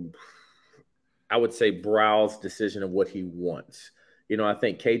 I would say Brow's decision of what he wants. I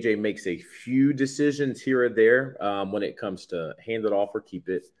think KJ makes a few decisions here or there when it comes to hand it off or keep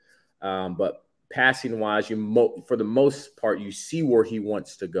it. But passing wise, for the most part, you see where he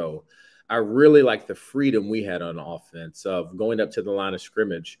wants to go. I really like the freedom we had on offense of going up to the line of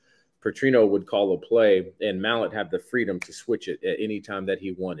scrimmage. Petrino would call a play, and Mallett had the freedom to switch it at any time that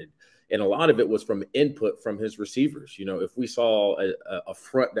he wanted. And a lot of it was from input from his receivers. If we saw a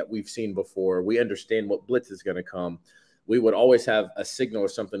front that we've seen before, we understand what blitz is going to come. We would always have a signal or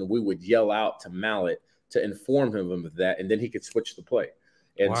something. We would yell out to Mallett to inform him of that, and then he could switch the play.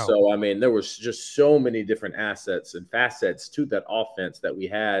 And so, I mean, there was just so many different assets and facets to that offense that we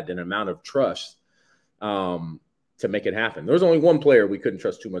had an amount of trust to make it happen. There was only one player we couldn't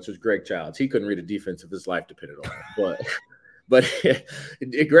trust too much, was Greg Childs. He couldn't read a defense if his life depended on it. But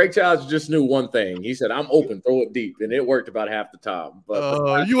Greg Childs just knew one thing. He said, "I'm open, throw it deep," and it worked about half the time.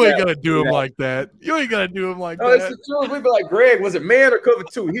 But you ain't gonna do him like that. You ain't gonna do him like that. It's the truth. We'd be like, "Greg, was it man or cover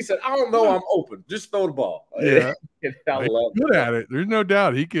 2?" He said, "I don't know. I'm open. Just throw the ball." Yeah, I love good at it. There's no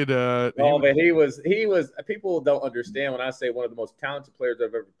doubt he could. But he was. People don't understand when I say one of the most talented players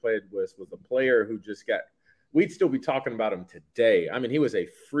I've ever played with was a player who just got. We'd still be talking about him today. I mean, he was a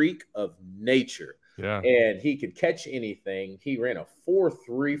freak of nature. Yeah. And he could catch anything. He ran a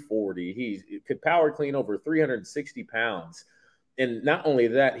 4.3 40. He could power clean over 360 pounds. And not only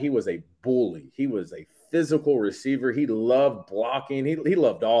that, he was a bully. He was a physical receiver. He loved blocking. He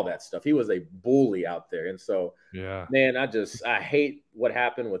loved all that stuff. He was a bully out there. And so, man, I hate what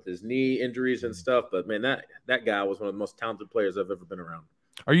happened with his knee injuries and stuff. But, man, that guy was one of the most talented players I've ever been around.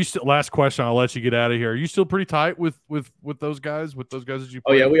 Are you still? Last question. I'll let you get out of here. Are you still pretty tight with those guys? With those guys that you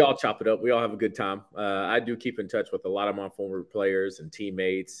play? Oh yeah, we all chop it up. We all have a good time. I do keep in touch with a lot of my former players and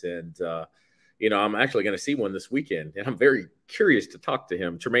teammates, and I'm actually going to see one this weekend, and I'm very curious to talk to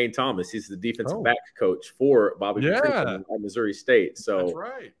him. Tremaine Thomas. He's the defensive back coach for Bobby McPherson at Missouri State. So that's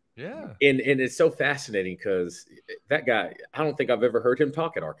right. Yeah. And it's so fascinating because that guy, I don't think I've ever heard him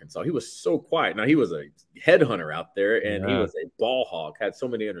talk at Arkansas. He was so quiet. Now, he was a headhunter out there, and he was a ball hawk, had so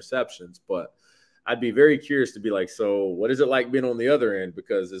many interceptions. But I'd be very curious to be like, so what is it like being on the other end?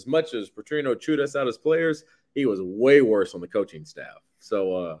 Because as much as Petrino chewed us out as players, he was way worse on the coaching staff.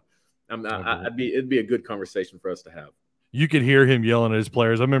 So it'd be a good conversation for us to have. You could hear him yelling at his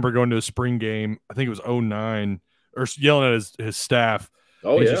players. I remember going to a spring game, I think it was 2009, or yelling at his staff.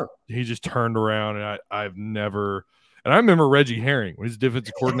 Oh, he just turned around, and I've never – and I remember Reggie Herring when he's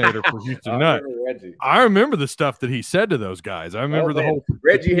defensive coordinator for Houston Nutt. I remember the stuff that he said to those guys. I remember the whole –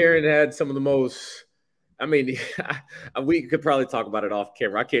 Reggie Herring had some of the most – I mean, we could probably talk about it off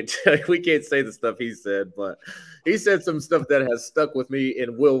camera. We can't say the stuff he said, but he said some stuff that has stuck with me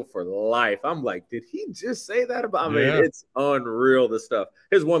and will for life. I'm like, did he just say that about me? It's unreal, the stuff.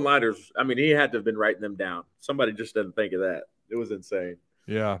 His one-liners, I mean, he had to have been writing them down. Somebody just didn't think of that. It was insane.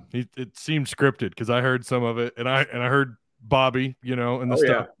 Yeah, it seemed scripted because I heard some of it, and I heard Bobby, and the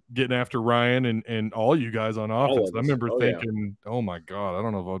stuff getting after Ryan and all you guys on offense. I remember thinking, oh my God, I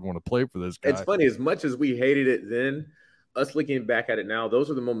don't know if I'd want to play for this guy. It's funny, as much as we hated it then, us looking back at it now, those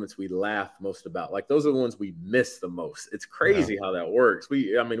are the moments we laugh most about. Like, those are the ones we miss the most. It's crazy how that works.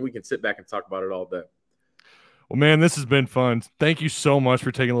 We can sit back and talk about it all day. Well, man, this has been fun. Thank you so much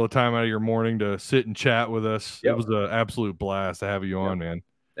for taking a little time out of your morning to sit and chat with us. It was an absolute blast to have you on, man.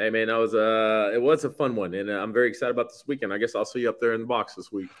 Hey, man, it was a fun one, and I'm very excited about this weekend. I guess I'll see you up there in the box this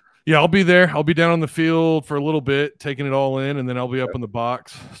week. Yeah, I'll be there. I'll be down on the field for a little bit, taking it all in, and then I'll be up in the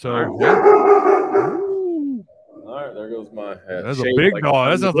box. So, all right, there goes my. That's a big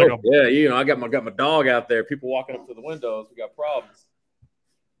dog. That sounds like a. I got my dog out there. People walking up to the windows. We got problems.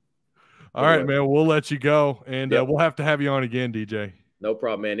 All right, man. We'll let you go, and we'll have to have you on again, DJ. No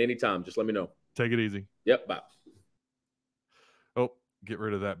problem, man. Anytime. Just let me know. Take it easy. Yep. Bye. Oh, get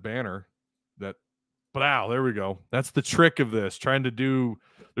rid of that banner. Wow, there we go. That's the trick of this. Trying to do.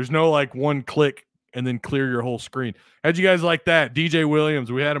 There's no like one click and then clear your whole screen. How'd you guys like that? DJ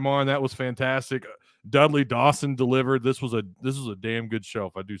Williams, we had him on. That was fantastic. Dudley Dawson delivered. This was a damn good show,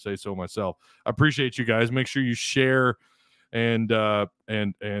 if I do say so myself. I appreciate you guys. Make sure you share and share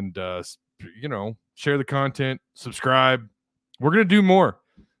the content, subscribe. We're going to do more.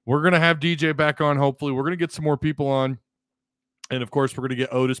 We're going to have DJ back on. Hopefully we're going to get some more people on. And of course we're going to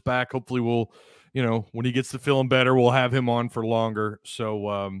get Otis back. Hopefully we'll, when he gets to feeling better, we'll have him on for longer.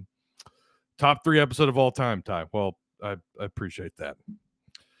 So, top 3 episode of all time, Ty. Well, I appreciate that.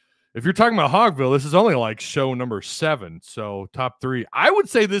 If you're talking about Hogville, this is only like show number 7. So top 3, I would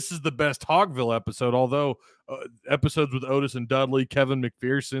say this is the best Hogville episode, although episodes with Otis and Dudley, Kevin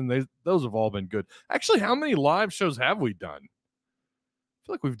McPherson, those have all been good. Actually, how many live shows have we done? I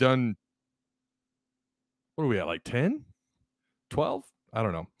feel like we've done, what are we at, like 10? 12? I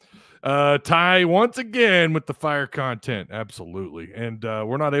don't know. Ty, once again, with the fire content. Absolutely. And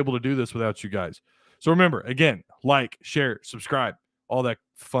we're not able to do this without you guys. So remember, again, like, share, subscribe, all that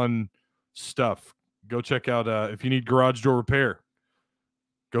fun stuff. Go check out, if you need garage door repair,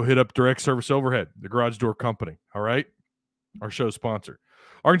 go hit up Direct Service Overhead, the garage door company. All right? Our show sponsor.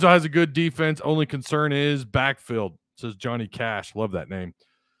 Arkansas has a good defense. Only concern is backfield, says Johnny Cash. Love that name.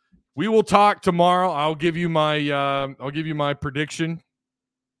 We will talk tomorrow. I'll give you my prediction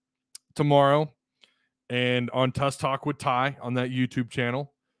tomorrow and on Tuss Talk with Ty on that YouTube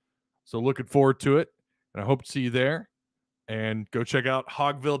channel. So looking forward to it. And I hope to see you there. And go check out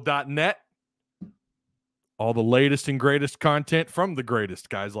hogville.net. All the latest and greatest content from the greatest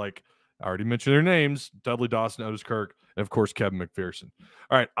guys like I already mentioned their names: Dudley Dawson, Otis, Kirk, and of course Kevin McPherson.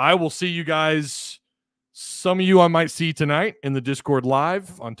 All right, I will see you guys. Some of you I might see tonight in the Discord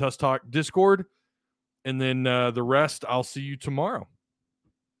live on Tuss Talk Discord, and then the rest I'll see you tomorrow.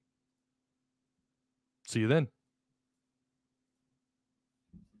 See you then.